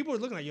people were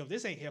looking like, yo,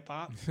 this ain't hip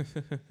hop,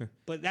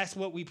 but that's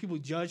what people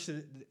judged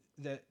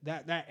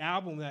that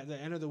album, that the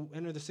Enter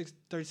the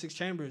 36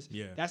 Chambers.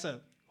 Yeah. That's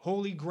a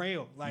holy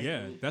grail. Like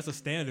Yeah, that's a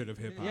standard of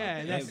hip hop. Yeah,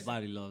 and that's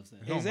Everybody loves that.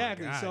 Oh my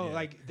exactly. God, so yeah.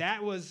 like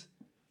that was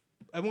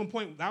at one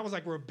point that was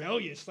like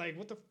rebellious. Like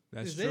what the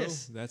That's is true.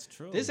 this? That's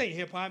true. This ain't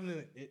hip hop, and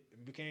it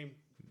became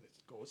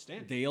gold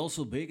standard. They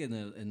also big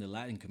in the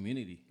Latin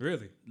community.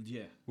 Really?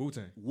 Yeah.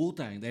 Wu-Tang.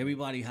 Wu-Tang.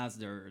 Everybody has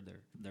their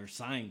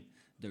sign,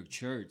 their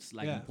shirts.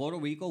 Like Yeah. in Puerto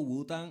Rico,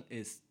 Wu-Tang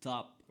is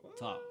top.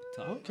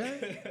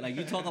 Okay. Like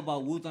you talk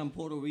about Wu-Tang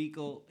Puerto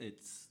Rico,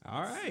 it's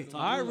All right.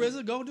 top All right, one.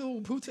 RZA, go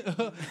do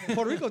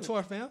Puerto Rico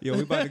tour, fam. Yo,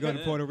 we about to go to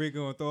Puerto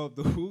Rico and throw up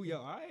the who. Yo,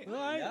 all right. All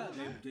right. Yeah,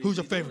 Who's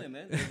your they doing favorite? it,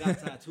 man. They got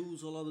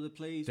tattoos all over the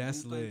place.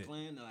 That's Wu-Tang lit.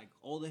 Clan, like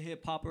all the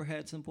hip hopper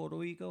heads in Puerto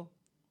Rico.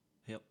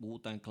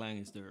 Wu-Tang Clan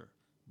is their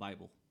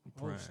Bible.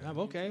 Oh, Right. snap,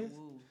 okay.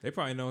 They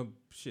probably know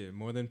shit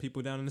more than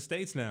people down in the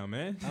States now,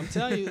 man. I'm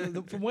telling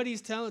you, from what he's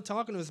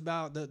talking to us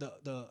about,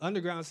 the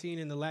underground scene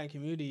in the Latin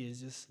community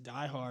is just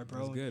die hard,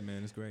 bro. It's good,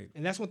 man. It's great.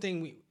 And that's one thing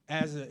we,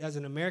 as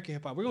an American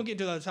hip hop, we're gonna get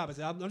into the other topics.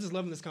 I'm just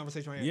loving this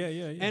conversation right here.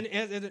 Yeah. And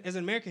as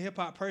an American hip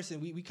hop person,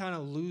 we kind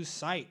of lose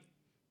sight.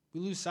 We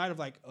lose sight of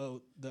like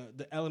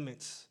the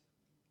elements,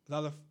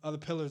 the other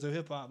pillars of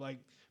hip hop. Like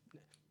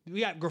we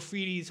got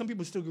graffiti. Some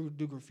people still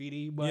do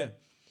graffiti, but Yeah.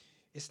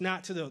 it's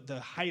not to the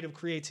height of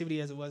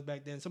creativity as it was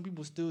back then. Some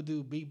people still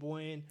do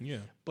b-boying, Yeah.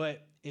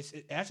 but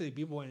actually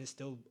b-boying is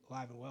still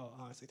alive and well.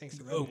 Honestly, thanks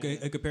to Okay,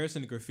 Redman. in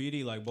comparison to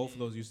graffiti, like both of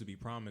those used to be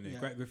prominent.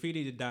 Yeah.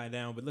 Graffiti did die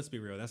down, but let's be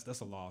real, that's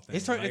a law thing.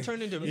 It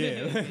turned into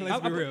Yeah,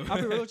 let's be real. I'll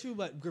be real with you,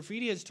 but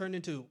graffiti has turned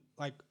into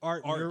like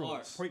art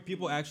murals.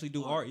 People actually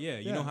do art. Yeah,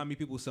 you Yeah. know how many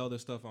people sell their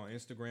stuff on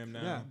Instagram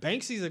now. Yeah,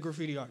 Banksy's a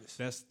graffiti artist.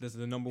 That's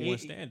the number one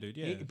standard.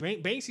 Yeah,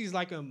 Banksy's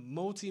like a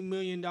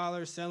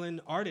multi-million-dollar selling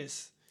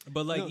artist.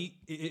 but like No.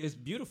 it's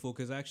beautiful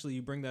because actually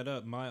you bring that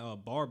up. My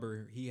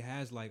barber, he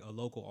has like a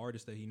local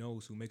artist that he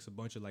knows who makes a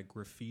bunch of like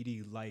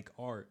graffiti like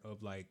art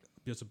of like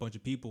just a bunch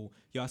of people.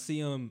 Y'all see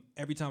him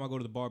every time I go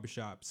to the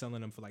barbershop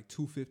selling them for like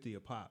 $250 a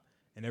pop.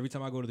 And every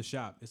time I go to the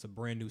shop, it's a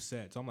brand new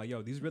set. So I'm like,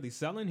 yo, these really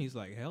selling? He's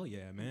like, hell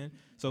yeah, man.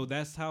 So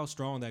that's how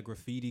strong that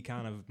graffiti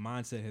kind of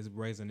mindset has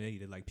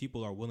resonated. Like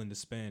people are willing to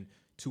spend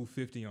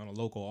 $250 on a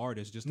local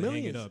artist just to hang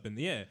Millions. it up. And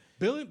yeah,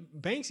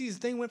 Banksy's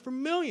thing went for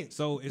millions.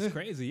 so it's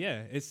crazy.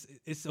 Yeah, it's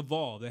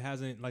evolved. It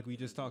hasn't, like we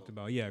just talked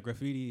about. Yeah,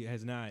 graffiti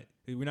has not.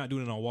 We're not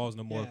doing it on walls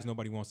no more Yeah. because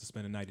nobody wants to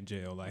spend a night in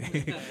jail. Like,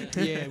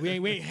 Yeah, we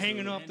ain't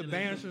hanging off the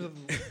banners of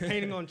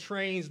painting on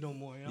trains no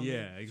more. You know what I mean?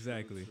 yeah,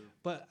 exactly.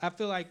 But I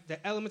feel like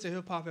the elements of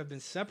hip hop have been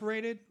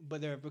separated, but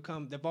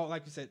they've all,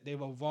 like you said,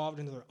 they've evolved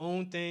into their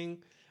own thing.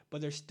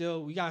 But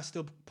we gotta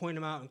still point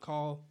them out and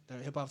call the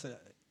hip hop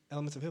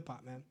elements of hip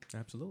hop, man.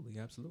 Absolutely.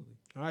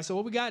 All right, so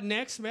what we got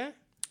next, man?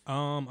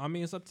 I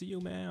mean, it's up to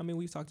you, man. I mean,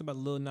 we talked about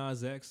Lil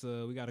Nas X.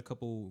 We got a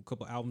couple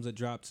albums that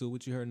dropped too.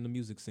 What you heard in the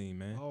music scene,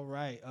 man? All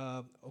right.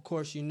 Of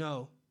course,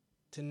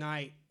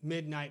 tonight,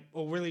 midnight,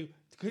 or really,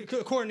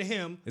 according to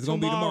him, It's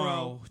gonna be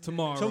tomorrow.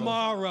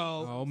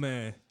 Tomorrow, Oh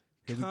man.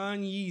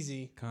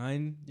 Kanye.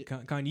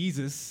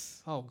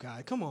 Kanyezus. Oh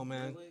God, come on,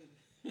 man.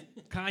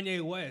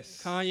 Kanye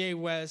West. Kanye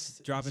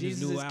West Dropping Jesus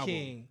his new is album.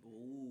 King.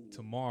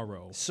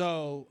 Tomorrow.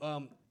 So,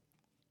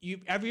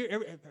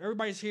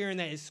 everybody's hearing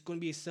that it's going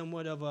to be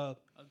somewhat of a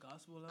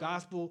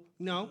gospel.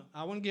 No,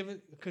 I want to give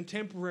it a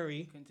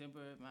contemporary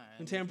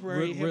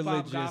hip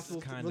hop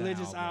gospel kinda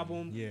religious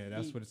album. Yeah,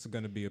 that's what it's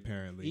gonna be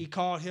apparently. He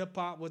called hip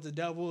hop with the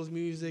devil's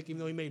music, even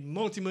though he made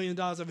multi-million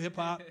dollars of hip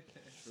hop.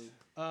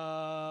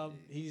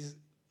 He's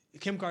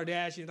Kim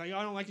Kardashian. Like,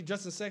 I don't like you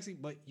dressing sexy,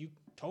 but you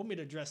told me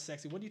to dress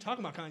sexy. What are you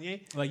talking about,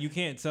 Kanye? Like you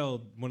can't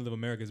tell one of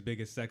America's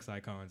biggest sex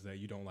icons that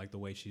you don't like the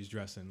way she's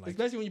dressing. Like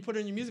Especially when you put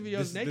her in your music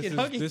videos naked,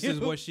 hugging this you. is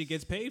what she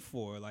gets paid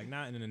for. Like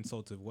not in an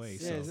insultive way.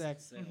 Yeah, so.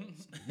 exactly.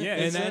 Yeah,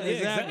 and Exactly.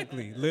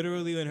 exactly.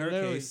 Literally in her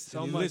Literally, case,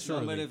 so much. No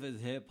literally. matter if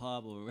it's hip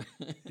hop or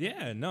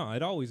Yeah, no,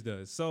 it always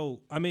does. So,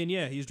 I mean,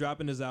 yeah, he's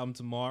dropping his album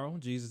tomorrow.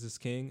 Jesus is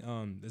King.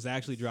 It's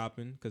actually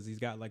dropping because he's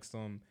got like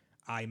some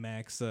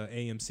IMAX,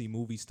 AMC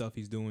movie stuff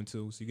he's doing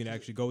too. So you can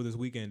actually go this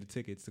weekend to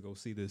tickets to go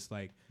see this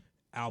like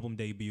album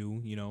debut.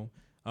 You know,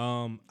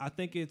 I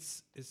think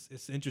it's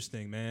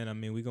interesting, man. I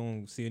mean, we're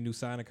gonna see a new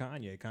side of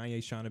Kanye.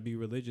 Kanye's trying to be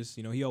religious.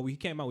 You know, he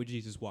came out with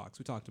Jesus Walks.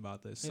 We talked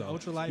about this. So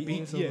ultralight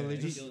beams of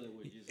religious.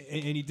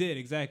 And he did,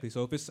 exactly.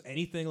 So if it's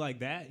anything like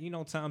that, you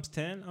know, times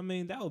 10, I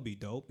mean, that would be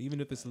dope,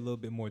 even if it's a little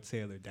bit more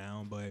tailored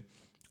down. But,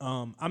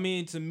 I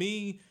mean, to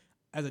me,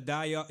 as a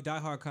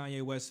diehard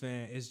Kanye West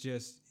fan, it's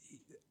just,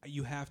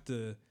 you have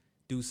to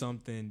do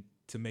something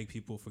to make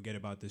people forget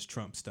about this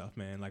Trump stuff,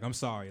 man. Like, I'm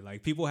sorry.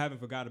 Like, people haven't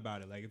forgot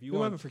about it. Like, if you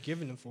haven't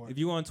forgiven him for it. If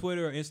you on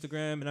Twitter or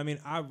Instagram, and I mean,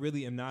 I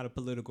really am not a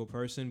political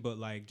person, but,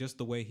 like, just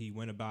the way he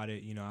went about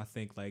it, you know, I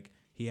think, like,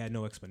 he had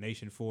no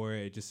explanation for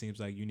it. It just seems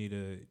like you need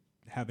to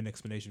have an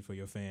explanation for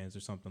your fans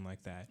or something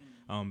like that.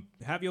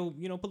 Have your,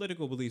 you know,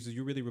 political beliefs. If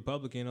you're really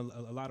Republican,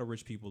 a lot of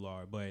rich people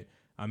are, but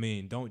I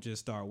mean, don't just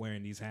start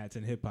wearing these hats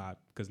in hip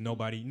hop because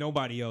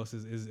nobody else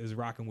is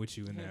rocking with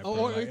you in that.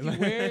 Or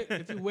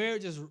if you wear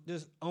it,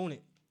 just own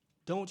it.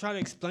 Don't try to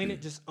explain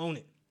it. Just own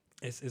it.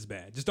 It's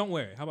bad. Just don't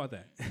wear it. How about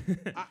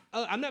that?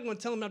 I'm not going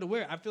to tell him not to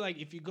wear it. I feel like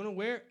if you're going to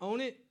wear it, own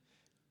it.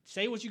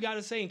 say what you got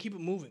to say and keep it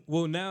moving.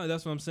 Well, now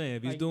that's what I'm saying.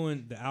 If he's Like-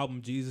 doing the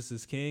album Jesus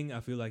is King, I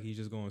feel like he's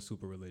just going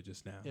super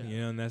religious now. Yeah.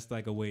 You know, and that's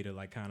like a way to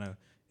like kind of.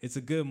 It's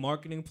a good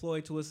marketing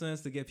ploy to a sense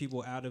to get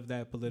people out of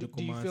that political.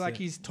 Do you mindset. feel like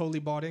he's totally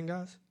bought in,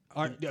 guys?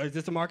 Is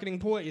this a marketing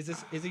ploy? Is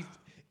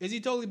he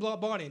totally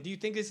bought in? Do you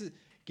think this is?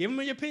 Give him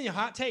your opinion.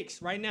 Hot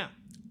takes right now.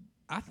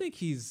 I think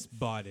he's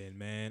bought in,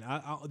 man.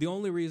 The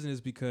only reason is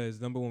because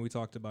number one, we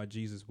talked about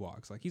Jesus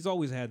Walks. Like he's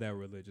always had that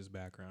religious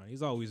background.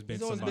 He's always been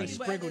He's always somebody. been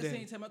But at the sprinkled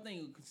same in. time, I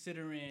think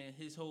considering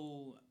his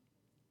whole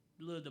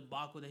little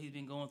debacle that he's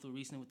been going through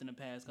recently within the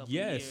past couple of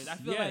Yes, years, I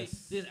feel like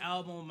yes. this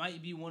album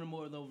might be one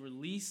more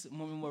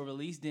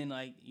release than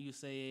like you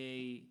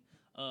say.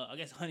 I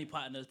guess Honey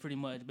Partner is pretty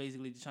much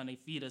basically just trying to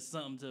feed us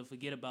something to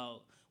forget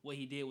about what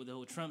he did with the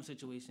whole Trump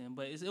situation.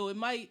 But it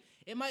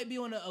might be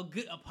on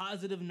a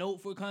positive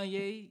note for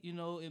Kanye. You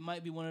know, it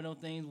might be one of those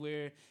things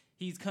where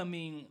he's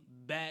coming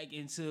back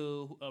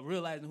into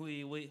realizing who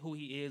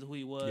he is, who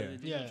he was, Yeah. and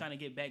just Yeah. trying to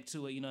get back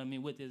to it. You know what I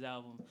mean, with his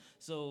album.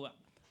 So.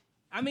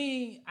 I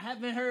mean, I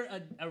haven't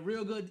heard a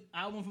real good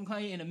album from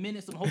Kanye in a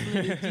minute, so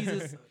hopefully this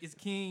Jesus is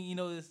King, you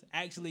know, is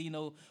actually, you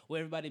know, what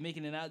everybody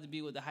making it out to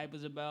be, what the hype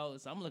is about.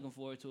 So I'm looking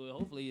forward to it.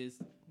 Hopefully it's,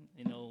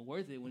 you know,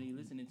 worth it when you're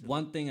listening to it.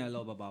 One thing I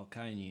love about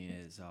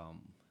Kanye is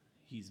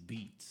his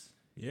beats.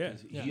 Yeah.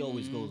 'Cause he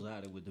always goes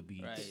at it with the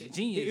beats. Right.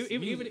 Genius.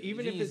 Even if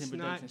Genius it's in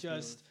not production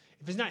just skills.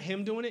 if it's not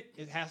him doing it,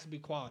 it has to be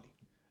quality.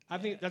 I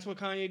think that's what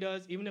Kanye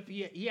does. Even if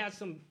he has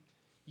some,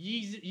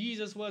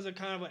 Jesus was a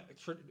kind of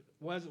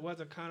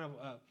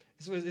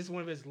this is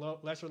one of his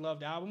lesser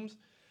loved albums,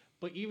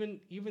 but even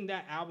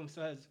that album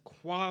says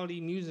quality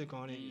music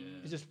on it.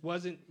 It just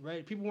wasn't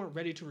ready. People weren't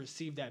ready to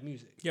receive that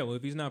music. Yeah, well,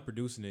 if he's not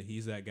producing it,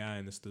 he's that guy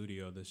in the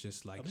studio that's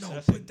just like, no,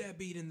 Obsessive. put that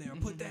beat in there,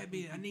 put that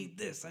beat. I need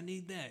this, I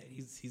need that.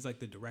 He's like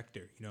the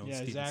director, you know, Yeah,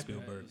 Steven exactly.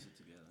 Spielberg.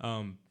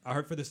 I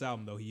heard for this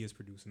album though, he is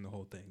producing the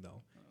whole thing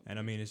though, and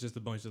I mean it's just a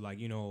bunch of like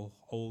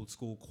old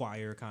school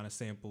choir kind of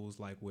samples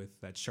like with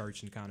that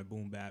church and kind of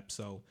boom bap.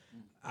 So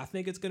I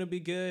think it's gonna be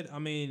good. I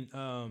mean,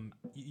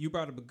 you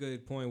brought up a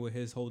good point with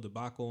his whole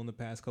debacle in the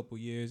past couple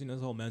years. You know,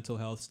 his whole mental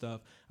health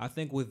stuff. I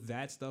think with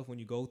that stuff, when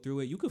you go through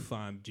it, you could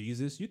find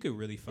Jesus. You could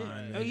really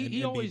find. and He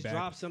be always back.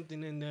 drops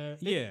something in there.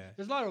 Yeah.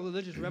 There's a lot of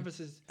religious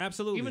references.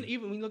 Absolutely.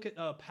 Even when you look at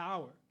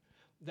Power,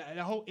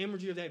 the whole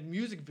imagery of that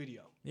music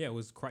video. Yeah, it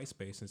was Christ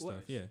based and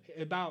stuff. Yeah.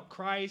 About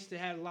Christ. It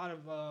had a lot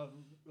of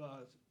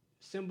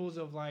symbols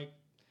of like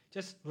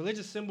just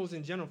religious symbols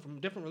in general from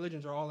different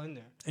religions are all in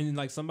there. And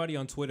like somebody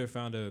on Twitter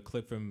found a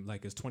clip from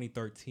like his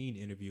 2013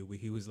 interview where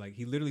he was like,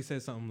 he literally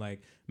said something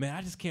like, "Man,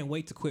 I just can't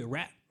wait to quit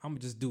rap. I'm gonna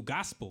just do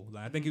gospel."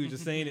 Like I think he was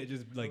just saying it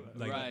just like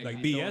Right, like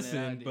he's throwing that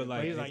BSing, idea. but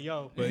like he's like,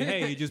 yo. but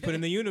hey, he just put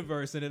in the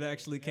universe and it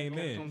actually came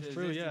in. Comes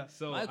true, yeah.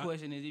 So my I-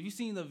 question is, have you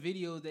seen the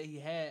video that he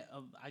had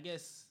of, I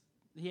guess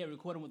he had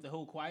recorded with the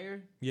whole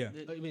choir? Yeah.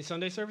 You mean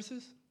Sunday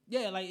services?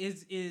 Yeah, like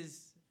is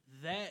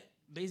that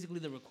basically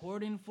the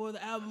recording for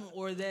the album,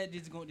 or is that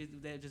just going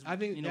that just I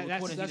think you know, that's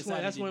recording he that's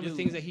decided to one of the do?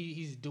 things that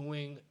he's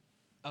doing.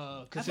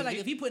 I feel like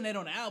if he putting that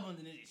on the album,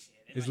 then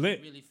It's might be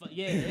lit. Really fun.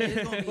 Yeah,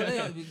 it's gonna be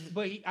lit.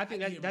 but I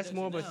think I can hear that's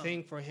more of a production now.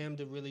 thing for him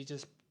to really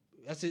just.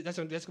 That's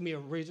gonna be a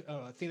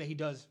thing that he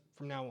does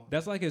from now on.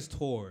 That's like his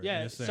tour.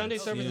 Yeah, in a sense, Sunday you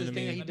service know is what I the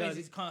thing that mean? he Like does.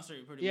 basic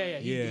concert, pretty Yeah,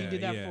 much. he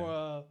did that Yeah.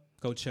 for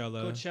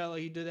Coachella. Coachella.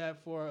 He did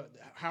that for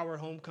Howard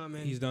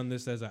Homecoming. He's done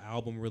this as an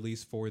album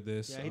release for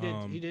this.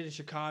 yeah, he did in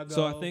Chicago.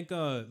 So I think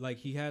like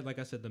he had, like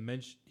I said,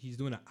 he's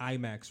doing an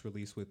IMAX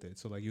release with it.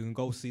 So like you can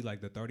go see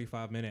like the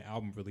 35-minute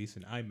album release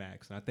in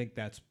IMAX, and I think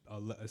that's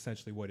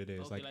essentially what it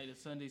is. Okay, like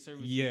the Sunday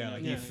service. yeah,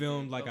 like he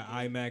filmed like okay.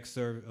 an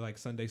IMAX like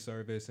Sunday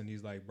service, and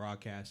he's like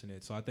broadcasting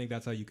it. So I think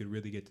that's how you could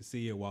really get to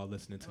see it while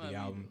listening to the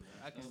album.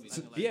 I can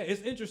So, like yeah,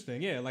 it's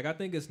interesting. Yeah, like I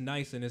think it's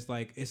nice, and it's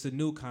like it's a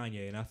new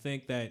Kanye, and I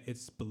think that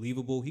it's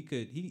believable.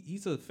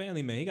 He's a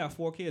family man. He got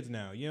 4 kids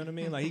now. You know what I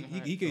mean? Like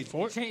he could.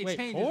 four. Change, Wait,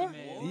 changes, 4?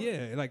 man.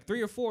 Yeah, like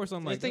 3 or 4 or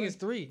something I like think that. it's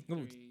 3.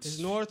 Oh, It's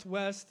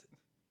northwest.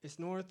 It's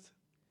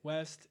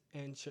northwest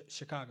and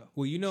Chicago.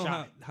 Well, you know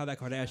Shy. how that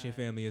Kardashian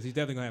family is. He's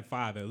definitely gonna have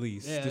 5 at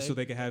least, Yeah, just so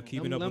they can have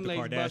keeping them- up with the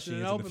them legs busting Kardashians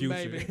in open, the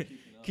future. baby.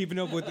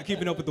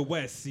 keeping up with the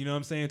West. You know what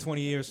I'm saying?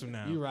 20 years from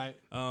now. You right.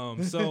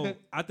 So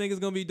I think it's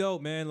gonna be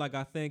dope, man. Like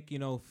I think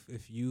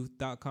if you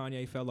thought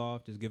Kanye fell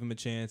off, just give him a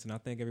chance, and I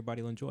think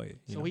everybody will enjoy it.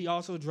 you So know? he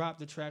also dropped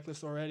the track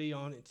list already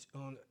on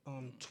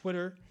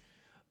Twitter.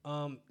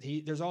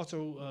 There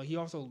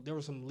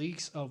were some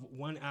leaks of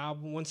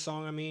one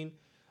song. I mean,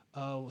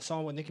 a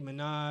song with Nicki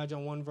Minaj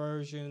on one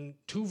version,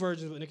 2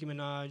 versions with Nicki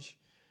Minaj,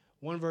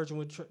 one version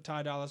with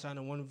Ty Dolla $ign,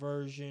 and one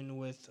version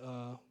with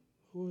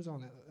who was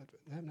on that?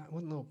 That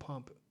wasn't Lil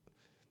Pump.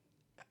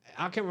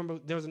 I can't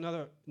remember. There was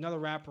another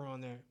rapper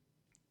on there.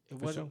 It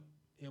wasn't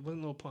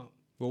Lil Pump.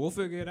 Well, we'll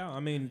figure it out. I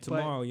mean,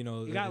 tomorrow, It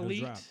got it'll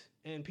leaked, drop.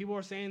 and people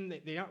are saying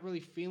that they're not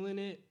really feeling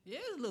it. Yeah,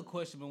 it's a little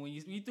questionable when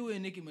you threw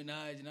in Nicki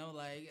Minaj, and I'm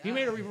like, He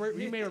made a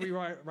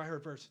rewrite her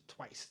verse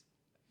twice.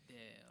 Damn,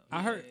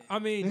 I heard. I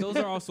mean, those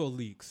are also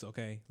leaks.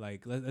 Okay,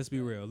 like let's be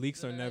real.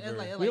 Leaks are never.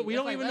 We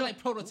don't even know- like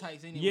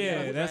prototypes anyway.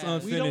 Yeah, that's Right.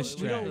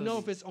 unfinished We don't tracks. know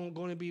if it's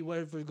going to be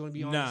whatever it's going to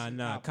be on. Nah, this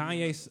nah. album.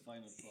 Kanye's.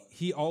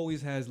 he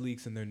always has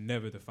leaks and they're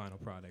never the final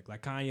product.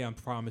 Like Kanye, I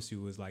promise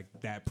you, was like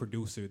that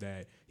producer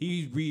that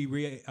he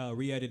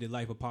re-edited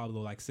Life of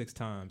Pablo like 6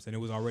 times and it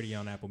was already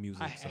on Apple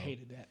Music. I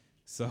hated that.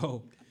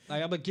 So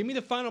like, but give me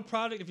the final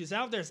product. If it's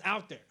out there, it's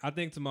out there. I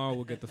think tomorrow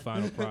we'll get the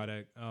final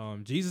product.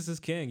 Jesus is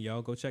King,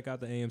 yo. Go check out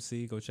the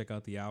AMC. Go check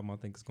out the album. I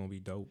think it's gonna be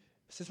dope.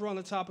 Since we're on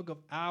the topic of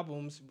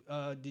albums,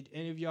 did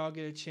any of y'all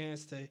get a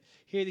chance to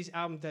hear these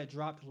albums that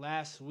dropped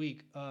last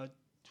week?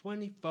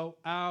 24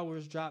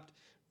 Hours dropped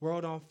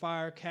World on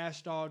Fire,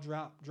 Cash Doll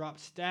dropped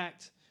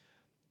Stacked,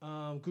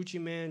 Gucci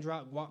Mane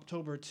dropped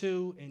October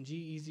 2, and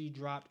G-Eazy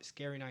dropped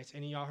Scary Nights.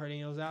 Any of y'all heard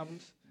any of those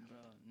albums? Bro,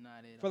 not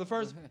at For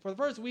all. the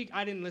first week,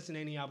 I didn't listen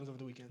to any albums over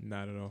the weekend.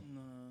 Not at all.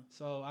 No.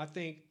 So I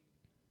think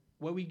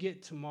what we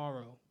get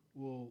tomorrow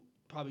will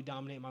probably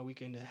dominate my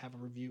weekend to have a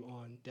review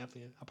on.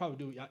 Definitely, I'll probably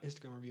do an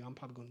Instagram review. I'm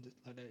probably going to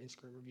let that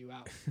Instagram review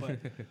out. But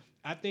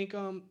I think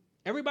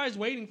everybody's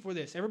waiting for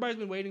this. Everybody's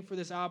been waiting for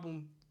this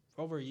album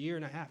for over a year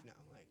and a half now.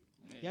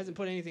 Like he hasn't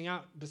put anything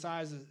out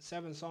besides the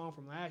 7 song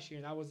from last year,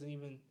 and that wasn't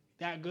even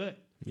that good.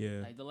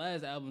 Yeah. Like the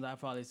last albums I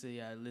probably say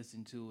I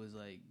listened to was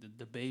like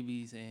the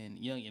Babies and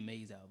Young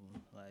M.A.'s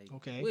album. Like,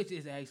 okay, which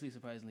is actually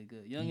surprisingly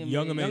good. Young M.A.'s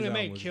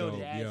album was killed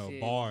dope. That Yo,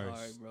 shit bars. was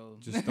hard, bro.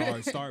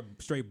 Just start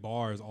straight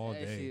bars all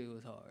that day. shit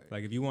was hard.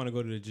 Like if you want to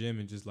go to the gym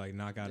and just like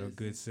knock out a Just-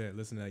 good set,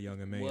 listen to that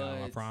Young M.A.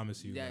 album. I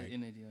promise you. Got Like,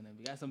 energy on that.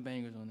 We got some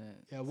bangers on that.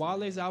 Yeah,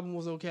 Wale's album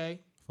was okay.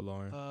 for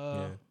Lauren. Uh,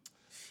 Yeah.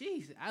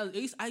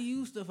 Jeez, I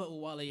used to fuck with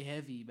Wale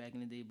heavy back in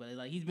the day, but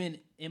like he's been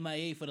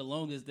MIA for the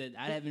longest that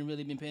I haven't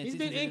really been paying He's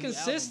attention. been to his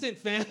inconsistent,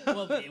 fam.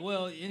 album.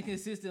 well,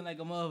 inconsistent like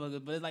a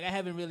motherfucker, but it's like I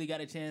haven't really got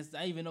a chance.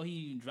 I even know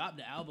he dropped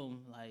the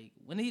album. Like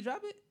when did he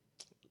drop it?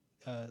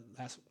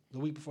 The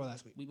week before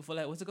last week. Week before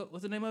that. What's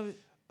the name of it?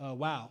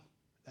 Wow,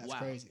 that's Wow.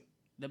 crazy.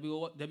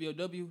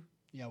 WOW.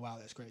 Yeah, wow,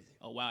 that's crazy.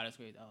 Oh wow, that's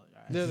great. Oh, all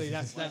right. Literally,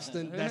 that's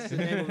the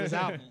name of his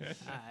album.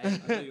 All I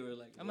right. thought you were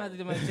like, I'm about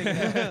to check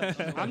that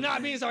out. I'm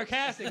not being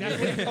sarcastic. That's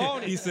what he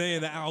called it. He's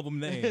saying the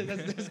album name.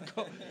 That's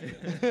cool.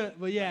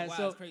 But yeah, wow,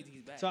 so it's crazy.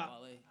 He's back. so I-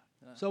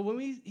 Wale. so when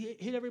we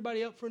hit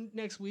everybody up for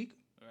next week,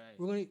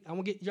 Right. I'm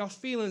gonna get y'all's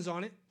feelings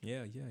on it.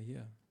 Yeah.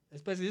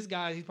 Especially this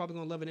guy, he's probably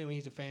gonna love it anyway.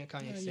 He's a fan,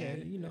 Kanye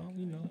fan. You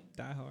know,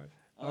 die hard.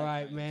 All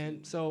right,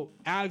 man. So,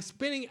 Alex,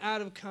 spinning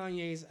out of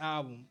Kanye's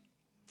album,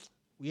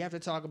 we have to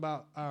talk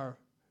about our,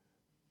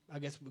 I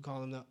guess we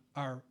call them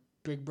our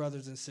big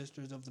brothers and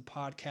sisters of the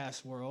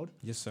podcast world.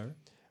 Yes, sir.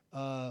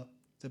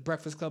 The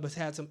Breakfast Club has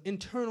had some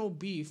internal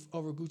beef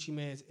over Gucci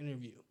Mane's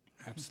interview.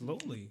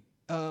 Absolutely.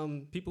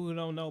 Um, People who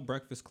don't know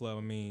Breakfast Club,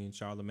 I mean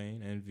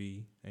Charlemagne,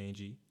 Envy,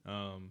 Angie.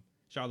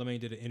 Charlemagne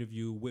did an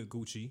interview with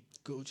Gucci,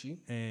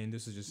 and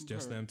this is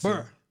just them two.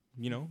 Burr.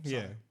 You know, Sorry.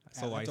 yeah.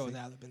 So I icy. throw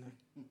Alec in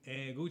there.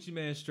 And Gucci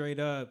Man straight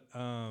up,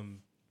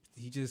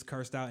 he just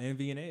cursed out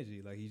Envy and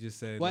Angie. Like he just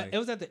said, Well, like, it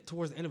was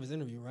towards the end of his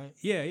interview, right?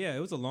 yeah. It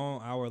was a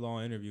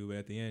hour-long interview, but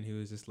at the end he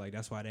was just like,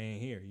 that's why they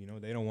ain't here. You know,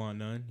 they don't want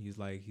none. He's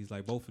like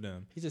both of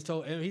them. He just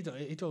told he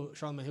told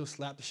Charlamagne he'll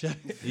slap the shit.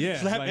 Yeah,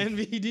 slap like-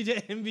 Envy,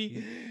 DJ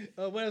Envy.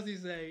 What else did he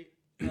say?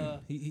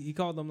 He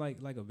called them like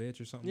a bitch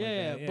or something.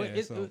 Yeah, like that.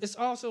 but so- it's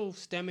also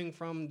stemming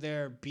from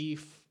their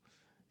beef.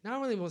 Not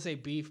really want to say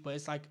beef, but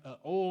it's like an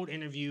old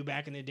interview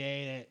back in the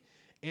day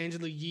that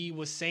Angela Yee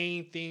was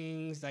saying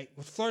things like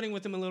was flirting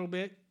with him a little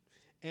bit,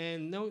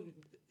 and no,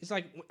 it's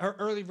like her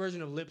early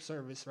version of lip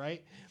service,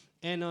 right?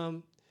 And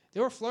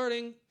they were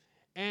flirting,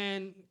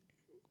 and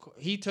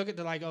he took it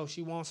to like, oh,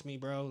 she wants me,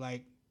 bro.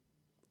 Like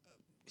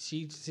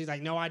she's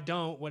like, no, I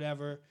don't,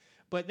 whatever.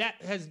 But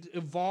that has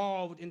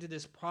evolved into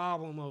this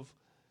problem of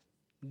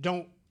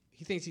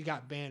he thinks he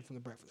got banned from the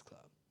Breakfast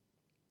Club.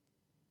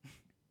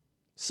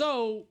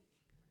 So,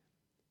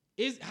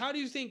 how do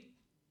you think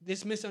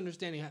this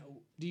misunderstanding?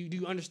 Do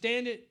you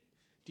understand it?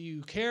 Do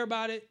you care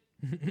about it?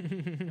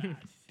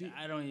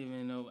 I don't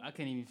even know. I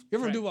can't even.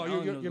 You're from I Duval. don't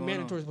know Your what's going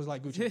mandatory was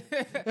like Gucci.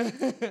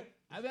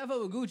 I mean, I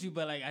fuck with Gucci,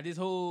 but like this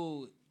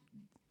whole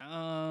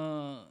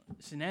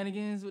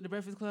shenanigans with the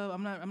Breakfast Club,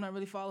 I'm not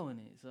really following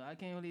it, so I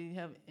can't really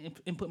have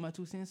input my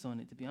 2 cents on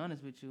it, to be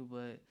honest with you.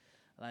 But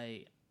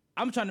like,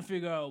 I'm trying to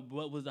figure out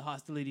what was the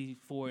hostility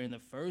for in the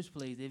first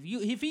place.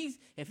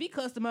 If he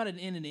cussed him out at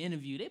the end of the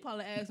interview, they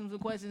probably asked him some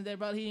questions that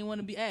probably he didn't want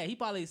to be asked. He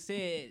probably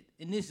said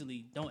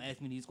initially, "Don't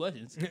ask me these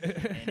questions,"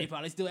 and they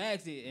probably still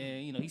asked it,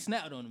 and he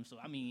snapped on him. So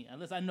I mean,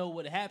 unless I know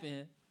what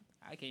happened,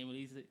 I can't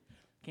really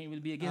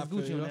be against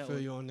Gucci on that. I feel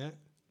you on that.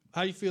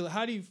 How do you feel?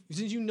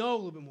 Since you know a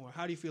little bit more,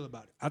 how do you feel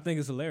about it? I think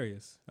it's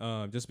hilarious.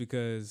 Just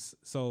because,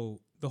 so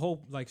the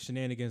whole like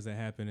shenanigans that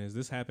happened is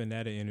this happened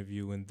at an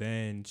interview, and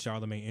then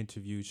Charlamagne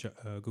interviewed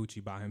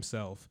Gucci by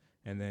himself,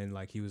 and then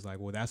like he was like,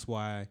 well, that's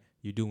why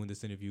you're doing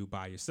this interview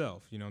by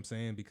yourself. You know what I'm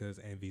saying? Because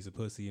Envy's a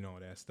pussy and all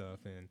that stuff,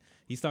 and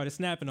he started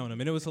snapping on him,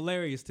 and it was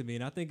hilarious to me,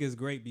 and I think it's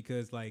great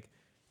because like.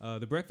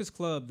 The Breakfast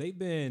Club, they've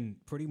been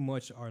pretty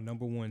much our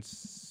number one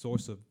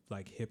source of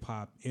like hip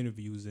hop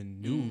interviews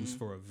and news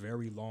for a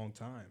very long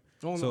time.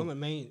 in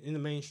the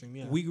mainstream,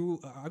 yeah.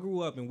 I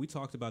grew up, and we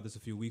talked about this a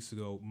few weeks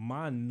ago.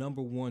 My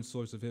number one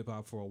source of hip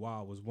hop for a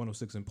while was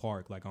 106 in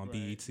Park, like on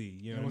BET.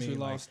 You know what I mean? We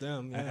lost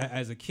them. Yeah.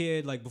 As a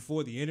kid, like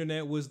before the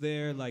internet was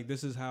there, like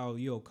this is how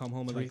come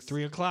home at like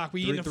 3 o'clock.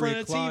 We eat in front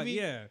of the TV.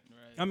 Yeah. Right.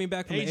 I mean,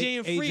 back from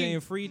AJ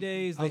and Free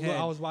days,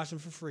 I was watching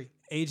for free.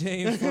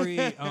 AJ and Free,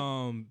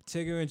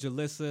 Tigger and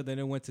Jalissa. Then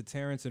it went to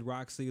Terrence and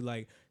Roxy.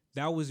 Like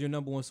that was your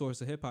number one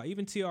source of hip hop.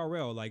 Even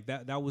TRL, like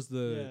that was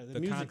the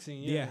music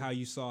scene. Yeah, how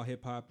you saw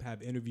hip hop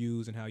have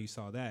interviews and how you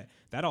saw that.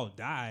 That all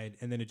died,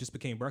 and then it just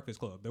became Breakfast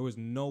Club. There was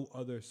no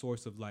other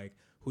source of like,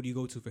 who do you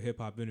go to for hip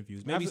hop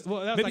interviews? Maybe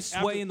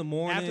Sway in the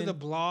morning after the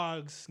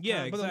blogs.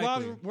 Yeah,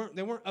 exactly. But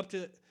the blogs weren't up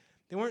to.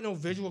 There weren't no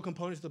visual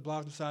components to the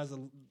blogs besides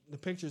the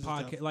pictures.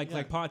 Like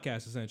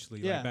podcasts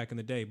essentially, like back in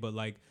the day. But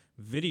like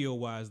video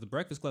wise, the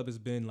Breakfast Club has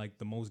been like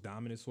the most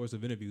dominant source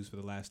of interviews for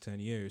the last 10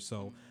 years.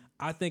 So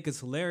I think it's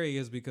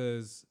hilarious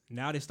because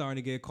now they're starting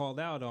to get called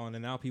out on,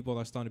 and now people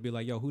are starting to be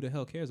like, yo, who the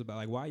hell cares about,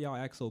 like, why y'all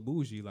act so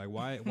bougie? Like,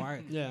 why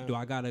do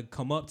I gotta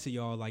come up to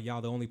y'all like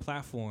y'all the only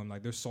platform?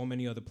 Like, there's so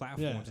many other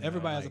platforms. Yeah,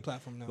 everybody has a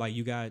platform now. Like,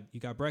 you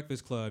got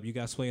Breakfast Club, you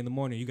got Sway in the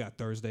Morning, you got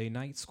Thursday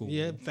Night School.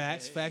 Yeah,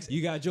 facts.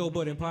 You got Joe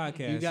Budden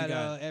Podcast. You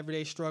got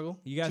Everyday Struggle.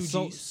 You got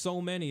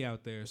so many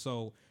out there.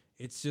 So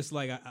it's just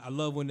like I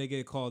love when they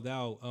get called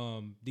out.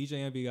 DJ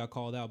Envy got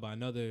called out by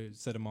another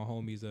set of my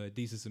homies,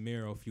 Deesa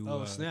Samiro, a few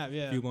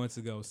months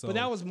ago. So, but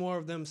that was more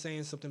of them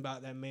saying something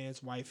about that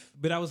man's wife.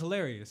 But that was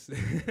hilarious.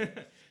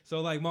 So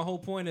like my whole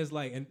point is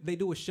like, and they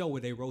do a show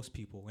where they roast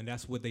people, and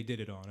that's what they did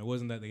it on. It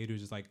wasn't that they were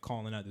just like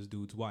calling out this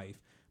dude's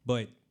wife,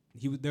 but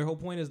their whole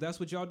point is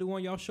that's what y'all do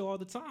on y'all show all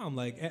the time.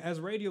 Like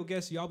as radio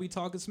guests, y'all be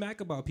talking smack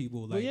about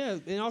people. Like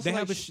and also they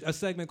have a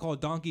segment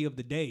called Donkey of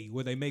the Day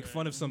where they make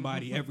fun of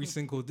somebody every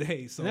single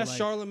day. So and that's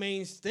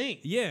Charlamagne's thing.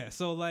 Yeah.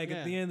 So like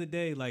at the end of the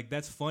day, like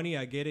that's funny.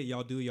 I get it.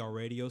 Y'all do y'all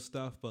radio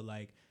stuff, but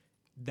like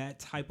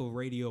that type of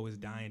radio is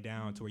dying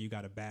down to where you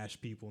got to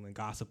bash people and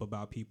gossip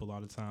about people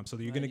all the time. So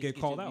you're gonna get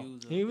called out.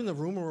 Even the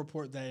rumor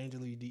report that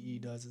Angela DE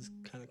does is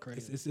kind of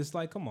crazy. It's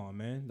like, come on,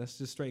 man. That's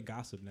just straight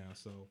gossip now.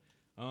 So.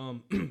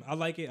 I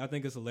like it. I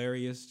think it's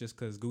hilarious just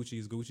because Gucci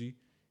is Gucci.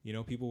 You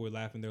know, people were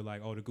laughing. They're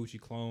like, oh, the Gucci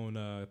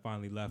clone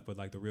finally left, but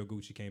like the real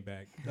Gucci came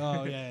back.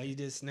 Oh, yeah, he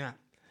did snap.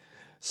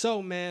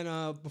 So,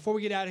 man, before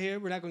we get out of here,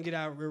 we're not going to get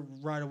out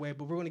right away,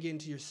 but we're going to get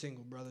into your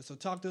single, brother. So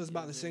talk to us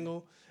about the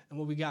single and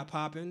what we got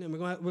popping. And we're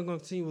going to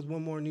continue with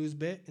one more news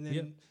bit and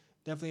then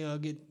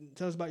definitely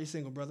tell us about your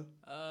single, brother.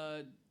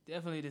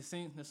 Definitely the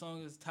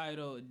song is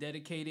titled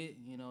Dedicated,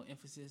 you know,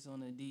 emphasis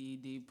on the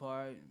DED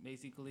part.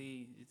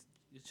 Basically, it's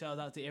a shout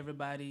out to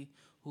everybody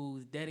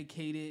who's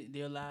dedicated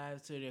their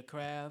lives to their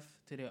craft,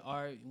 to their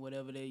art,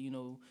 whatever they,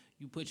 you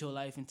put your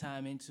life and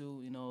time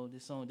into.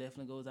 This song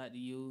definitely goes out to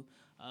you.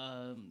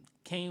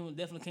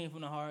 Definitely came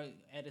from the heart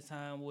at a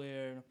time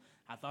where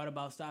I thought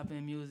about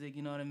stopping music,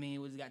 you know what I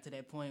mean? We just got to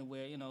that point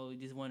where,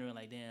 just wondering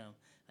like, damn,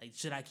 like,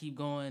 should I keep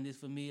going? This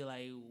for me,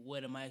 like,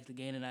 what am I actually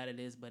gaining out of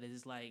this? But it's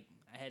just like,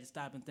 I had to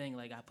stop and think,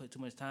 like, I put too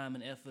much time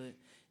and effort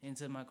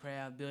into my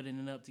craft, building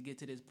it up to get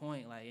to this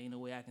point. Like, ain't no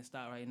way I can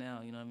stop right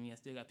now, you know what I mean? I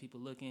still got people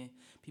looking,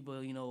 people,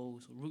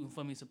 rooting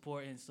for me,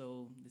 supporting.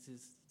 So this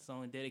is a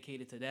song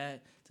dedicated to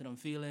that, to them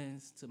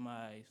feelings, to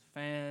my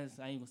fans.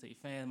 I ain't gonna say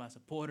fans, my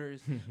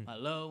supporters, my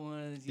loved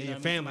ones. You know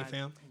what family, I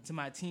mean? To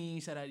my team,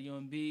 shout out to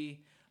UMB,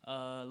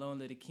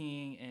 Lonely the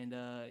King, and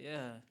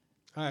yeah.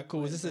 All right,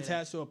 cool. Is this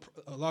attached to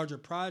a larger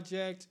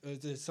project? Or is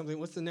this something?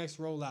 What's the next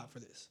rollout for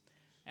this?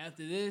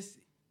 After this,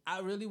 I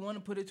really want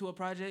to put it to a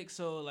project.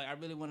 So, like, I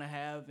really want to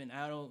have an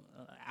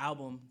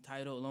album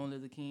titled Lonely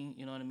the King.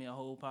 You know what I mean? A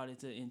whole project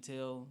to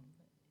entail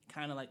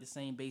kind of like the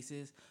same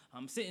basis.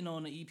 I'm sitting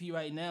on an EP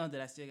right now that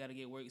I still got to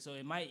get work. So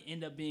it might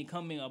end up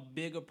becoming a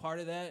bigger part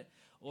of that,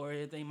 or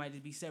everything might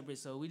just be separate.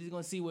 So we're just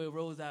going to see where it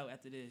rolls out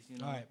after this.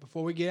 All right.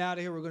 Before we get out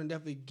of here, we're going to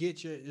definitely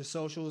get your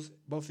socials,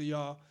 both of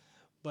y'all.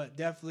 But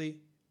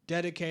definitely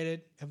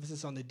dedicated,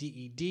 emphasis on the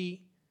DED.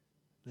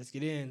 Let's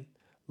get in.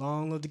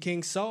 Long live the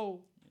King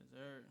Soul.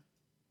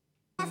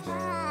 Yes, sir.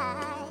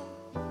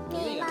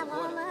 Me and my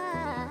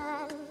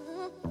woman,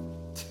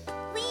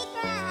 we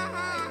cry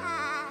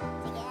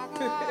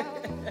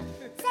together.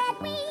 Said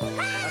we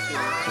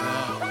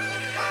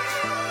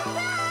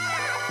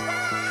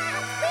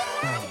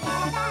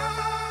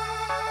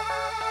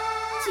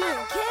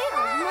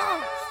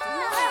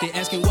They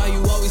asking why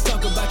you always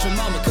talk about your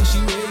mama, cause she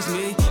raised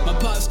me. My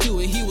pops too,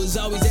 and he was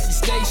always at the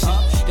station.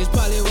 That's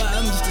probably why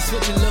I'm used to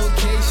switching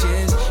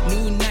locations.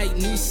 New night,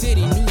 new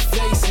city, new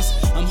faces.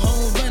 I'm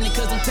home running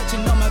cause I'm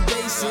touching all my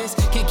bases.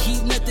 Can't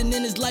keep nothing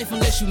in this life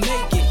unless you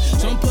make it.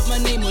 So I'm put my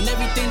name on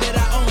everything that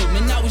I own.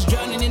 Man, I was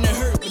drowning in the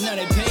hurt, but now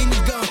that pain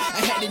is gone. I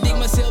had to dig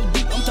myself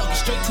deep, I'm talking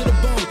straight to the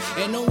bone.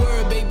 And don't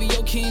worry, baby,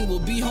 your king will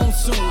be home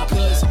soon.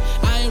 Cause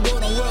I ain't rode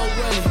on world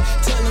running.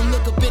 Tell him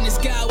look up in the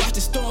sky, watch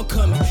the storm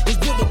coming.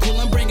 It's biblical,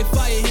 I'm bringing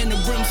fire in the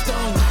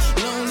brimstone.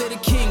 Long live the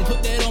king,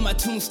 put that on my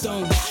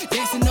tombstone.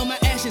 Dancing on my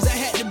ashes, I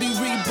had to be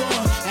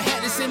reborn. I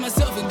had to save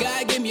myself and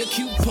God gave me a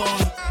coupon.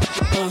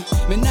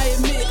 Man, I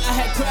admit I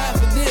had cried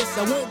for this. I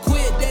I won't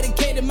quit,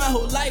 dedicated my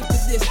whole life to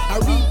this. I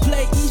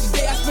replay each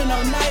day, I spend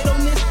all night on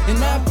this. And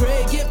I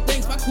pray, give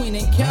thanks, my queen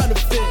ain't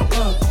counterfeit.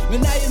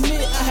 When I admit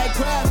I had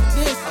cried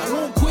for this, I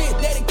won't quit,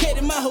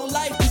 dedicated my whole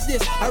life to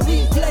this. I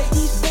replay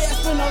each day, I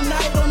spend all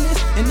night on this.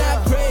 And I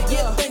pray,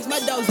 give thanks,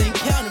 my dogs ain't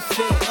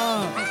counterfeit.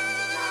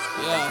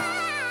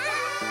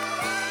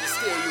 Yeah. It's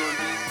still you and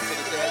me, so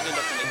the day I end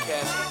up in the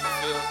casket, you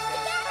feel?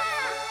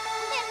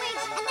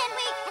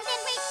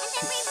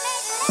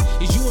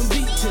 It's you and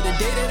me to the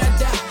day that I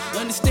die.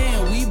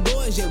 Understand, we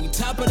boys, yeah, we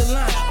top of the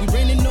line. We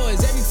bring the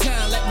noise every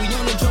time, like we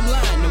on the drum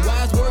line. The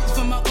wise words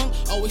from my own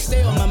always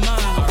stay on my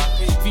mind.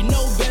 If you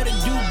know better,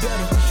 do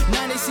better.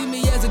 Now they see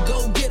me as a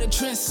go-getter,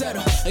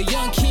 trendsetter. A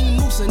young King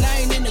Musa, and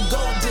I ain't in the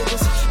gold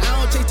diggers. I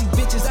don't chase these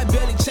bitches, I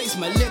barely chase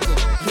my liquor.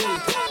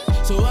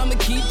 So I'ma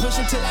keep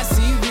pushing till I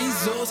see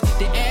results.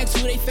 They ask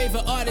who they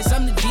favorite artist,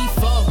 I'm the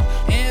default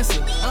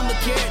answer. I'm a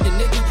character,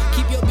 nigga.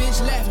 Keep your bitch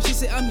laughing. She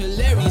said I'm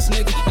hilarious,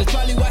 nigga. That's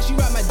probably why she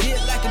ride my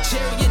dick like a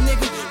chariot,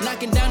 nigga.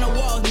 Knocking down the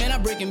walls, man,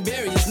 I'm breaking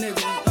barriers,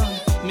 nigga.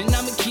 Man,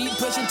 I'ma keep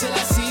pushing till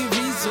I see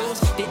results.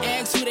 They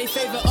ask who they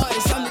favorite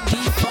artist, I'm the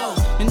default.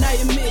 And I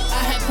admit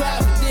I had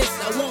cried for this.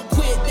 I won't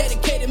quit,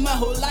 dedicated my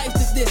whole life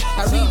to this.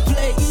 I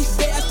replay each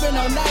day, I spend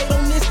all night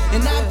on this.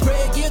 And I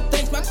pray, give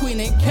thanks, my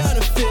queen ain't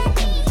counterfeit.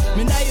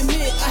 Man, I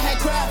admit I had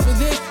cried for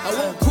this. I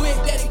won't quit,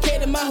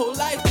 dedicated my whole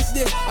life to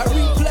this. I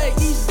replay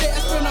each day, I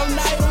spend all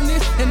night on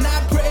this. And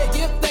I pray,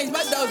 give thanks,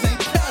 my dogs ain't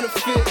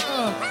counterfeit.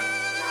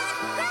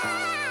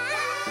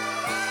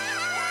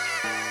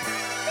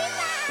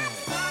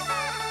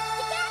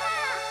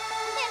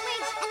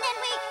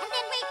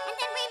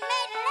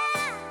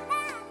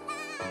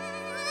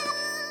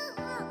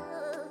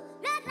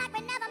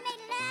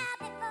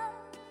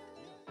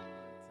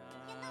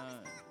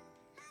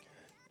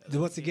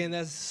 Once again,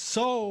 that's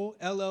Soul,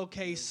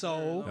 LLK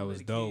Soul. That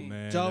was dope,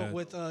 man. Dope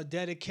with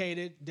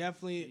Dedicated.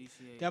 Definitely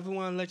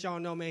want to let y'all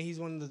know, man, he's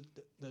one of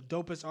the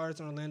dopest artists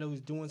in Orlando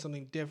who's doing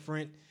something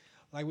different.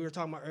 Like we were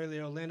talking about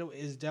earlier, Orlando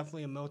is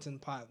definitely a melting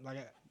pot.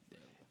 Like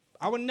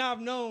I would not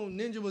have known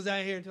Ninja was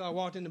out here until I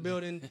walked in the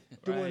building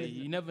doing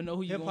You never know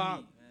who you gonna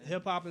meet.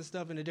 Hip hop and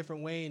stuff in a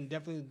different way, and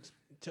definitely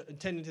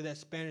attending to that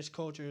Spanish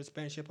culture,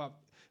 Spanish hip hop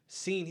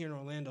scene here in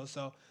Orlando.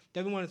 So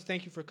definitely want to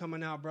thank you for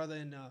coming out, brother,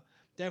 and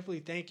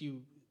definitely thank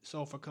you.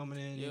 So for coming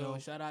in, Yo, you know.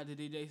 Shout out to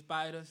DJ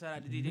Spider, shout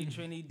out to DJ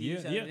Trinity D,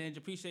 shout out to Ninja.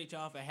 Appreciate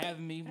y'all for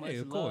having me. Much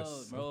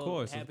love, bro. Of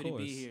course, Happy to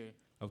be here.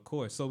 Of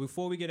course. So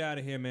before we get out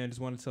of here, man, just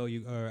want to tell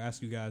you,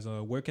 ask you guys,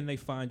 where can they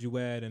find you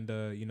at, and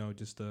you know,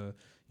 just you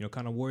know,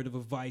 kind of word of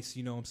advice,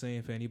 you know what I'm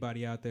saying, for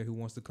anybody out there who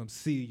wants to come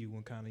see you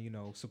and kind of, you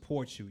know,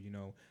 support you, you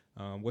know,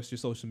 what's your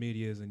social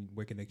medias and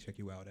where can they check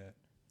you out at?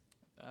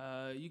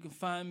 You can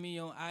find me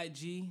on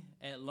IG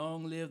at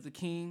Long Live the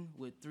King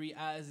with 3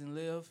 I's and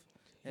live.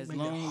 As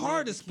long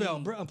hard to spell,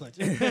 bro. I'm playing.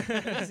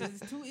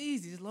 It's too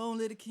easy. It's Long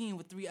Live the King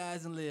with 3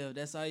 I's and live.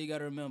 That's all you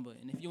gotta remember.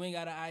 And if you ain't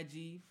got an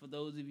IG, for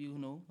those of you who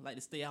know, like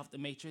to stay off the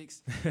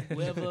matrix,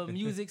 whatever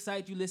music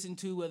site you listen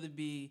to, whether it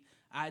be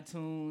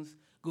iTunes,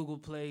 Google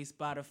Play,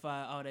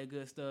 Spotify, all that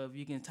good stuff,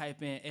 you can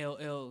type in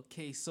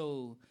LLK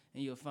Soul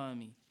and you'll find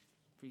me.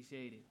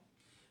 Appreciate it.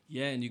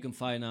 Yeah, and you can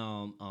find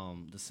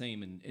the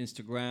same in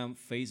Instagram,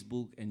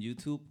 Facebook, and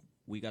YouTube.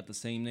 We got the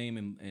same name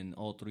in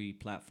all 3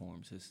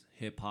 platforms. It's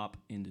Hip Hop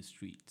in the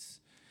Streets.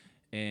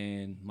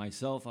 And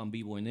myself, I'm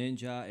B-Boy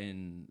Ninja.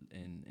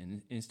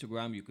 And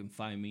Instagram, you can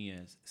find me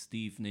as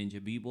Steve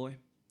Ninja B-Boy.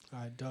 All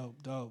right, dope.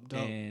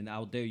 And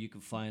out there, you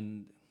can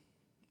find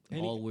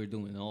all we're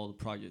doing, all the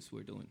projects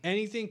we're doing.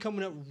 Anything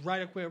coming up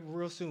right up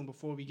real soon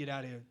before we get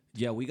out of here?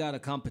 Yeah, we got a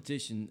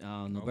competition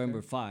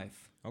November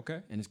 5.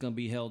 Okay. And it's going to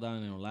be held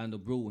down in Orlando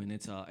Brewing.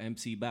 It's a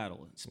MC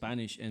battle,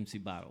 Spanish MC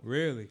battle.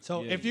 Really?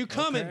 So if you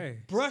coming,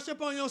 brush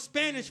up on your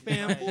Spanish,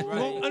 fam. You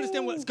won't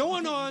understand what's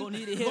going on.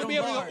 You won't be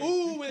able to go,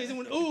 ooh, when they say,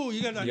 ooh,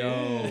 you got to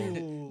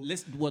ooh.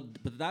 Listen,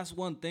 but that's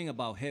one thing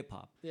about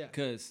hip-hop. Yeah.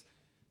 Because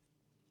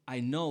I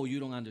know you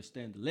don't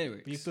understand the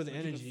lyrics. But you feel the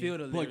energy. You feel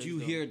the lyrics, but you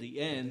hear the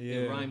end,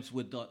 it rhymes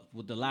with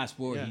the last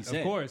word he said.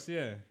 Of course,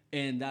 yeah.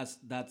 And that's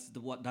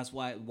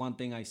why one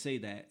thing I say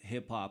that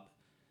hip-hop,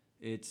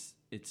 it's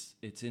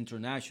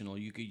international.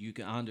 You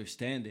can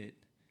understand it,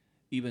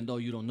 even though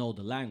you don't know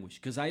the language.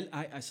 Because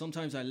I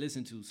sometimes I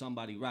listen to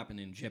somebody rapping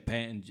in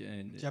Japan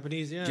and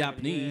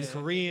Japanese,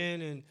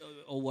 Korean, and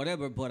or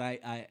whatever. But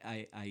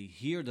I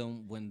hear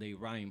them when they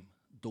rhyme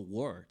the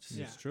words.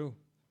 Yeah. It's true.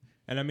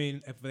 And I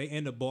mean, if they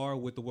end a bar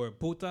with the word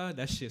puta,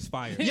 that shit's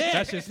fire. Yeah,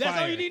 that shit's that's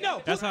fire. all you need to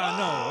know. That's how I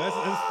know.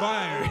 It's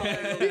fire.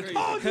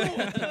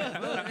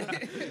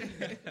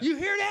 You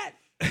hear that?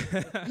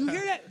 You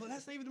hear that? But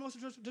that's not even the most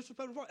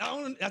disrespectful part.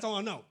 That's all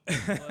I know.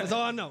 That's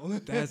all I know.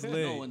 That's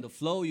lit. No, and the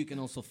flow, you can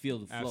also feel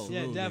the flow.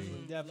 Absolutely. Yeah,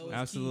 definitely.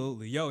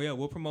 Absolutely. Yeah,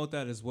 we'll promote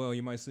that as well.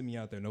 You might see me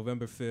out there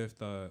November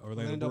 5th,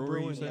 Orlando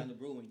Brewing. Orlando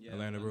Brewing, yeah.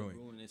 Orlando Brewing.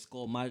 It's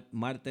called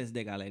Martes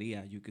de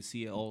Galería. You can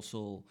see it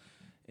also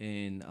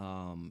in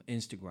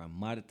Instagram,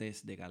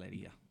 Martes de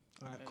Galería.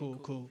 All right,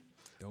 cool.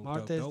 Dope,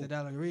 Martes dope. de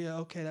Galería.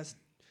 Okay, that's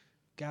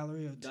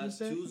Galleria That's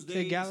Tuesday.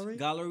 Tuesdays, Gallery.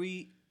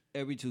 Gallery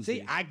every Tuesday.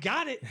 See, I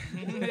got it.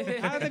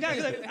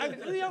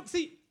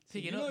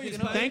 Picking up.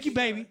 Thank you,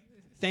 baby.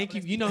 Thank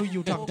you. You know who you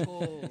were talking to.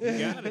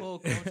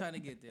 Poco. I'm trying to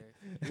get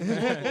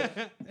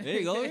there. There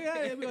you go.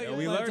 Yeah,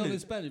 we learned talking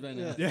it. Spanish right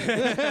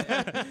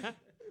now.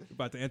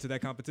 About to enter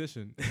that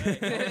competition.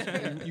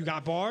 You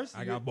got bars?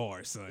 I got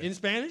bars, son. In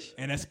Spanish?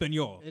 And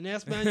Espanol. In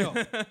Espanol.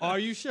 Are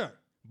you sure?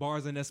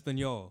 Bars in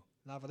Espanol.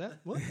 Not for that?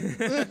 What?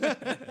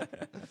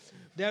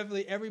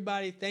 Definitely,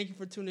 everybody, thank you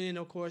for tuning in.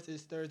 Of course,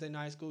 it's Thursday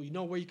Night School. You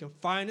know where you can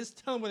find us.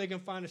 Tell them where they can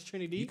find us,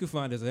 Trinity. You can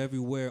find us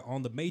everywhere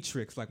on the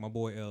Matrix, like my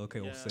boy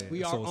LKO said.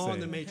 We are on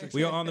the Matrix.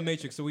 We are on the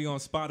Matrix. So we on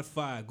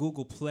Spotify,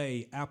 Google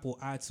Play, Apple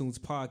iTunes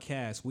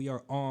Podcast. We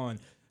are on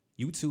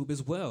YouTube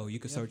as well. You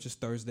can search us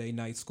Thursday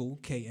Night School,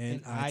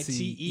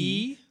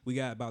 KNITE. We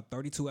got about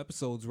 32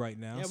 episodes right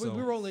now. Yeah, so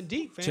we're rolling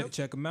deep, fam.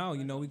 check them out.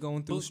 You know, we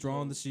going through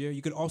strong this year.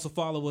 You could also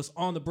follow us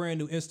on the brand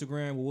new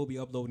Instagram where we'll be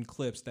uploading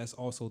clips. That's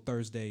also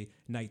Thursday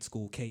Night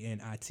School,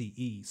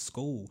 KNITE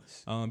School.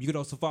 You could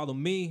also follow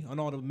me on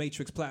all the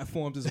Matrix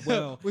platforms as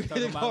well. We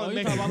Talking about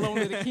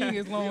Lonely the King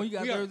is long. You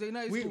got We are- Thursday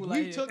Night School.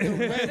 we took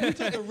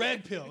the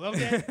red pill,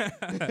 okay?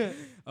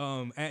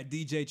 At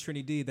DJ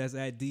Trini D, that's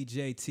at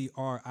DJ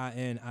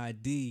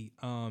TRINID.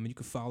 You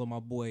can follow my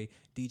boy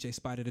DJ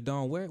Spider the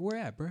Dawn. Where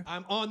at, bro?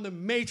 I'm on the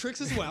Matrix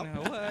as well.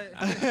 What?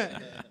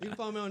 You can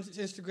follow me on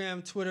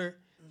Instagram, Twitter,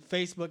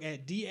 Facebook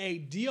at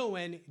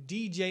DADON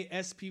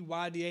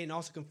DJSPYDA, and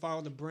also can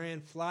follow the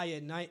brand Fly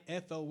at Night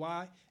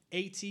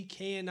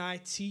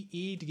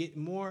FLYATKNITE to get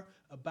more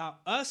about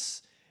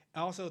us.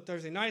 Also,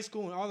 Thursday Night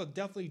School and all the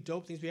definitely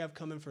dope things we have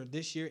coming for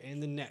this year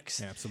and the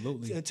next.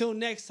 Absolutely. Until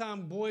next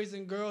time, boys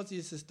and girls,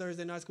 this is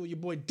Thursday Night School. Your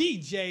boy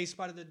DJ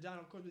Spider the Dawn,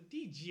 of course, with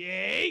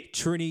DJ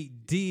Trini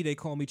D. They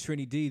call me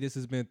Trini D. This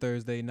has been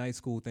Thursday Night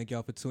School. Thank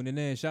y'all for tuning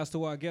in. Shouts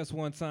to our guests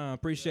one time.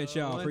 Appreciate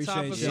y'all. One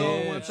time Appreciate for Soul,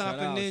 y'all. one time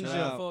for Ninja.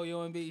 Shout out for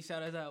UMB.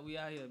 Shout us out. We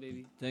out here,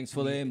 baby. Thanks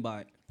for the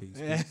invite. Peace.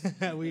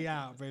 We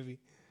out, baby.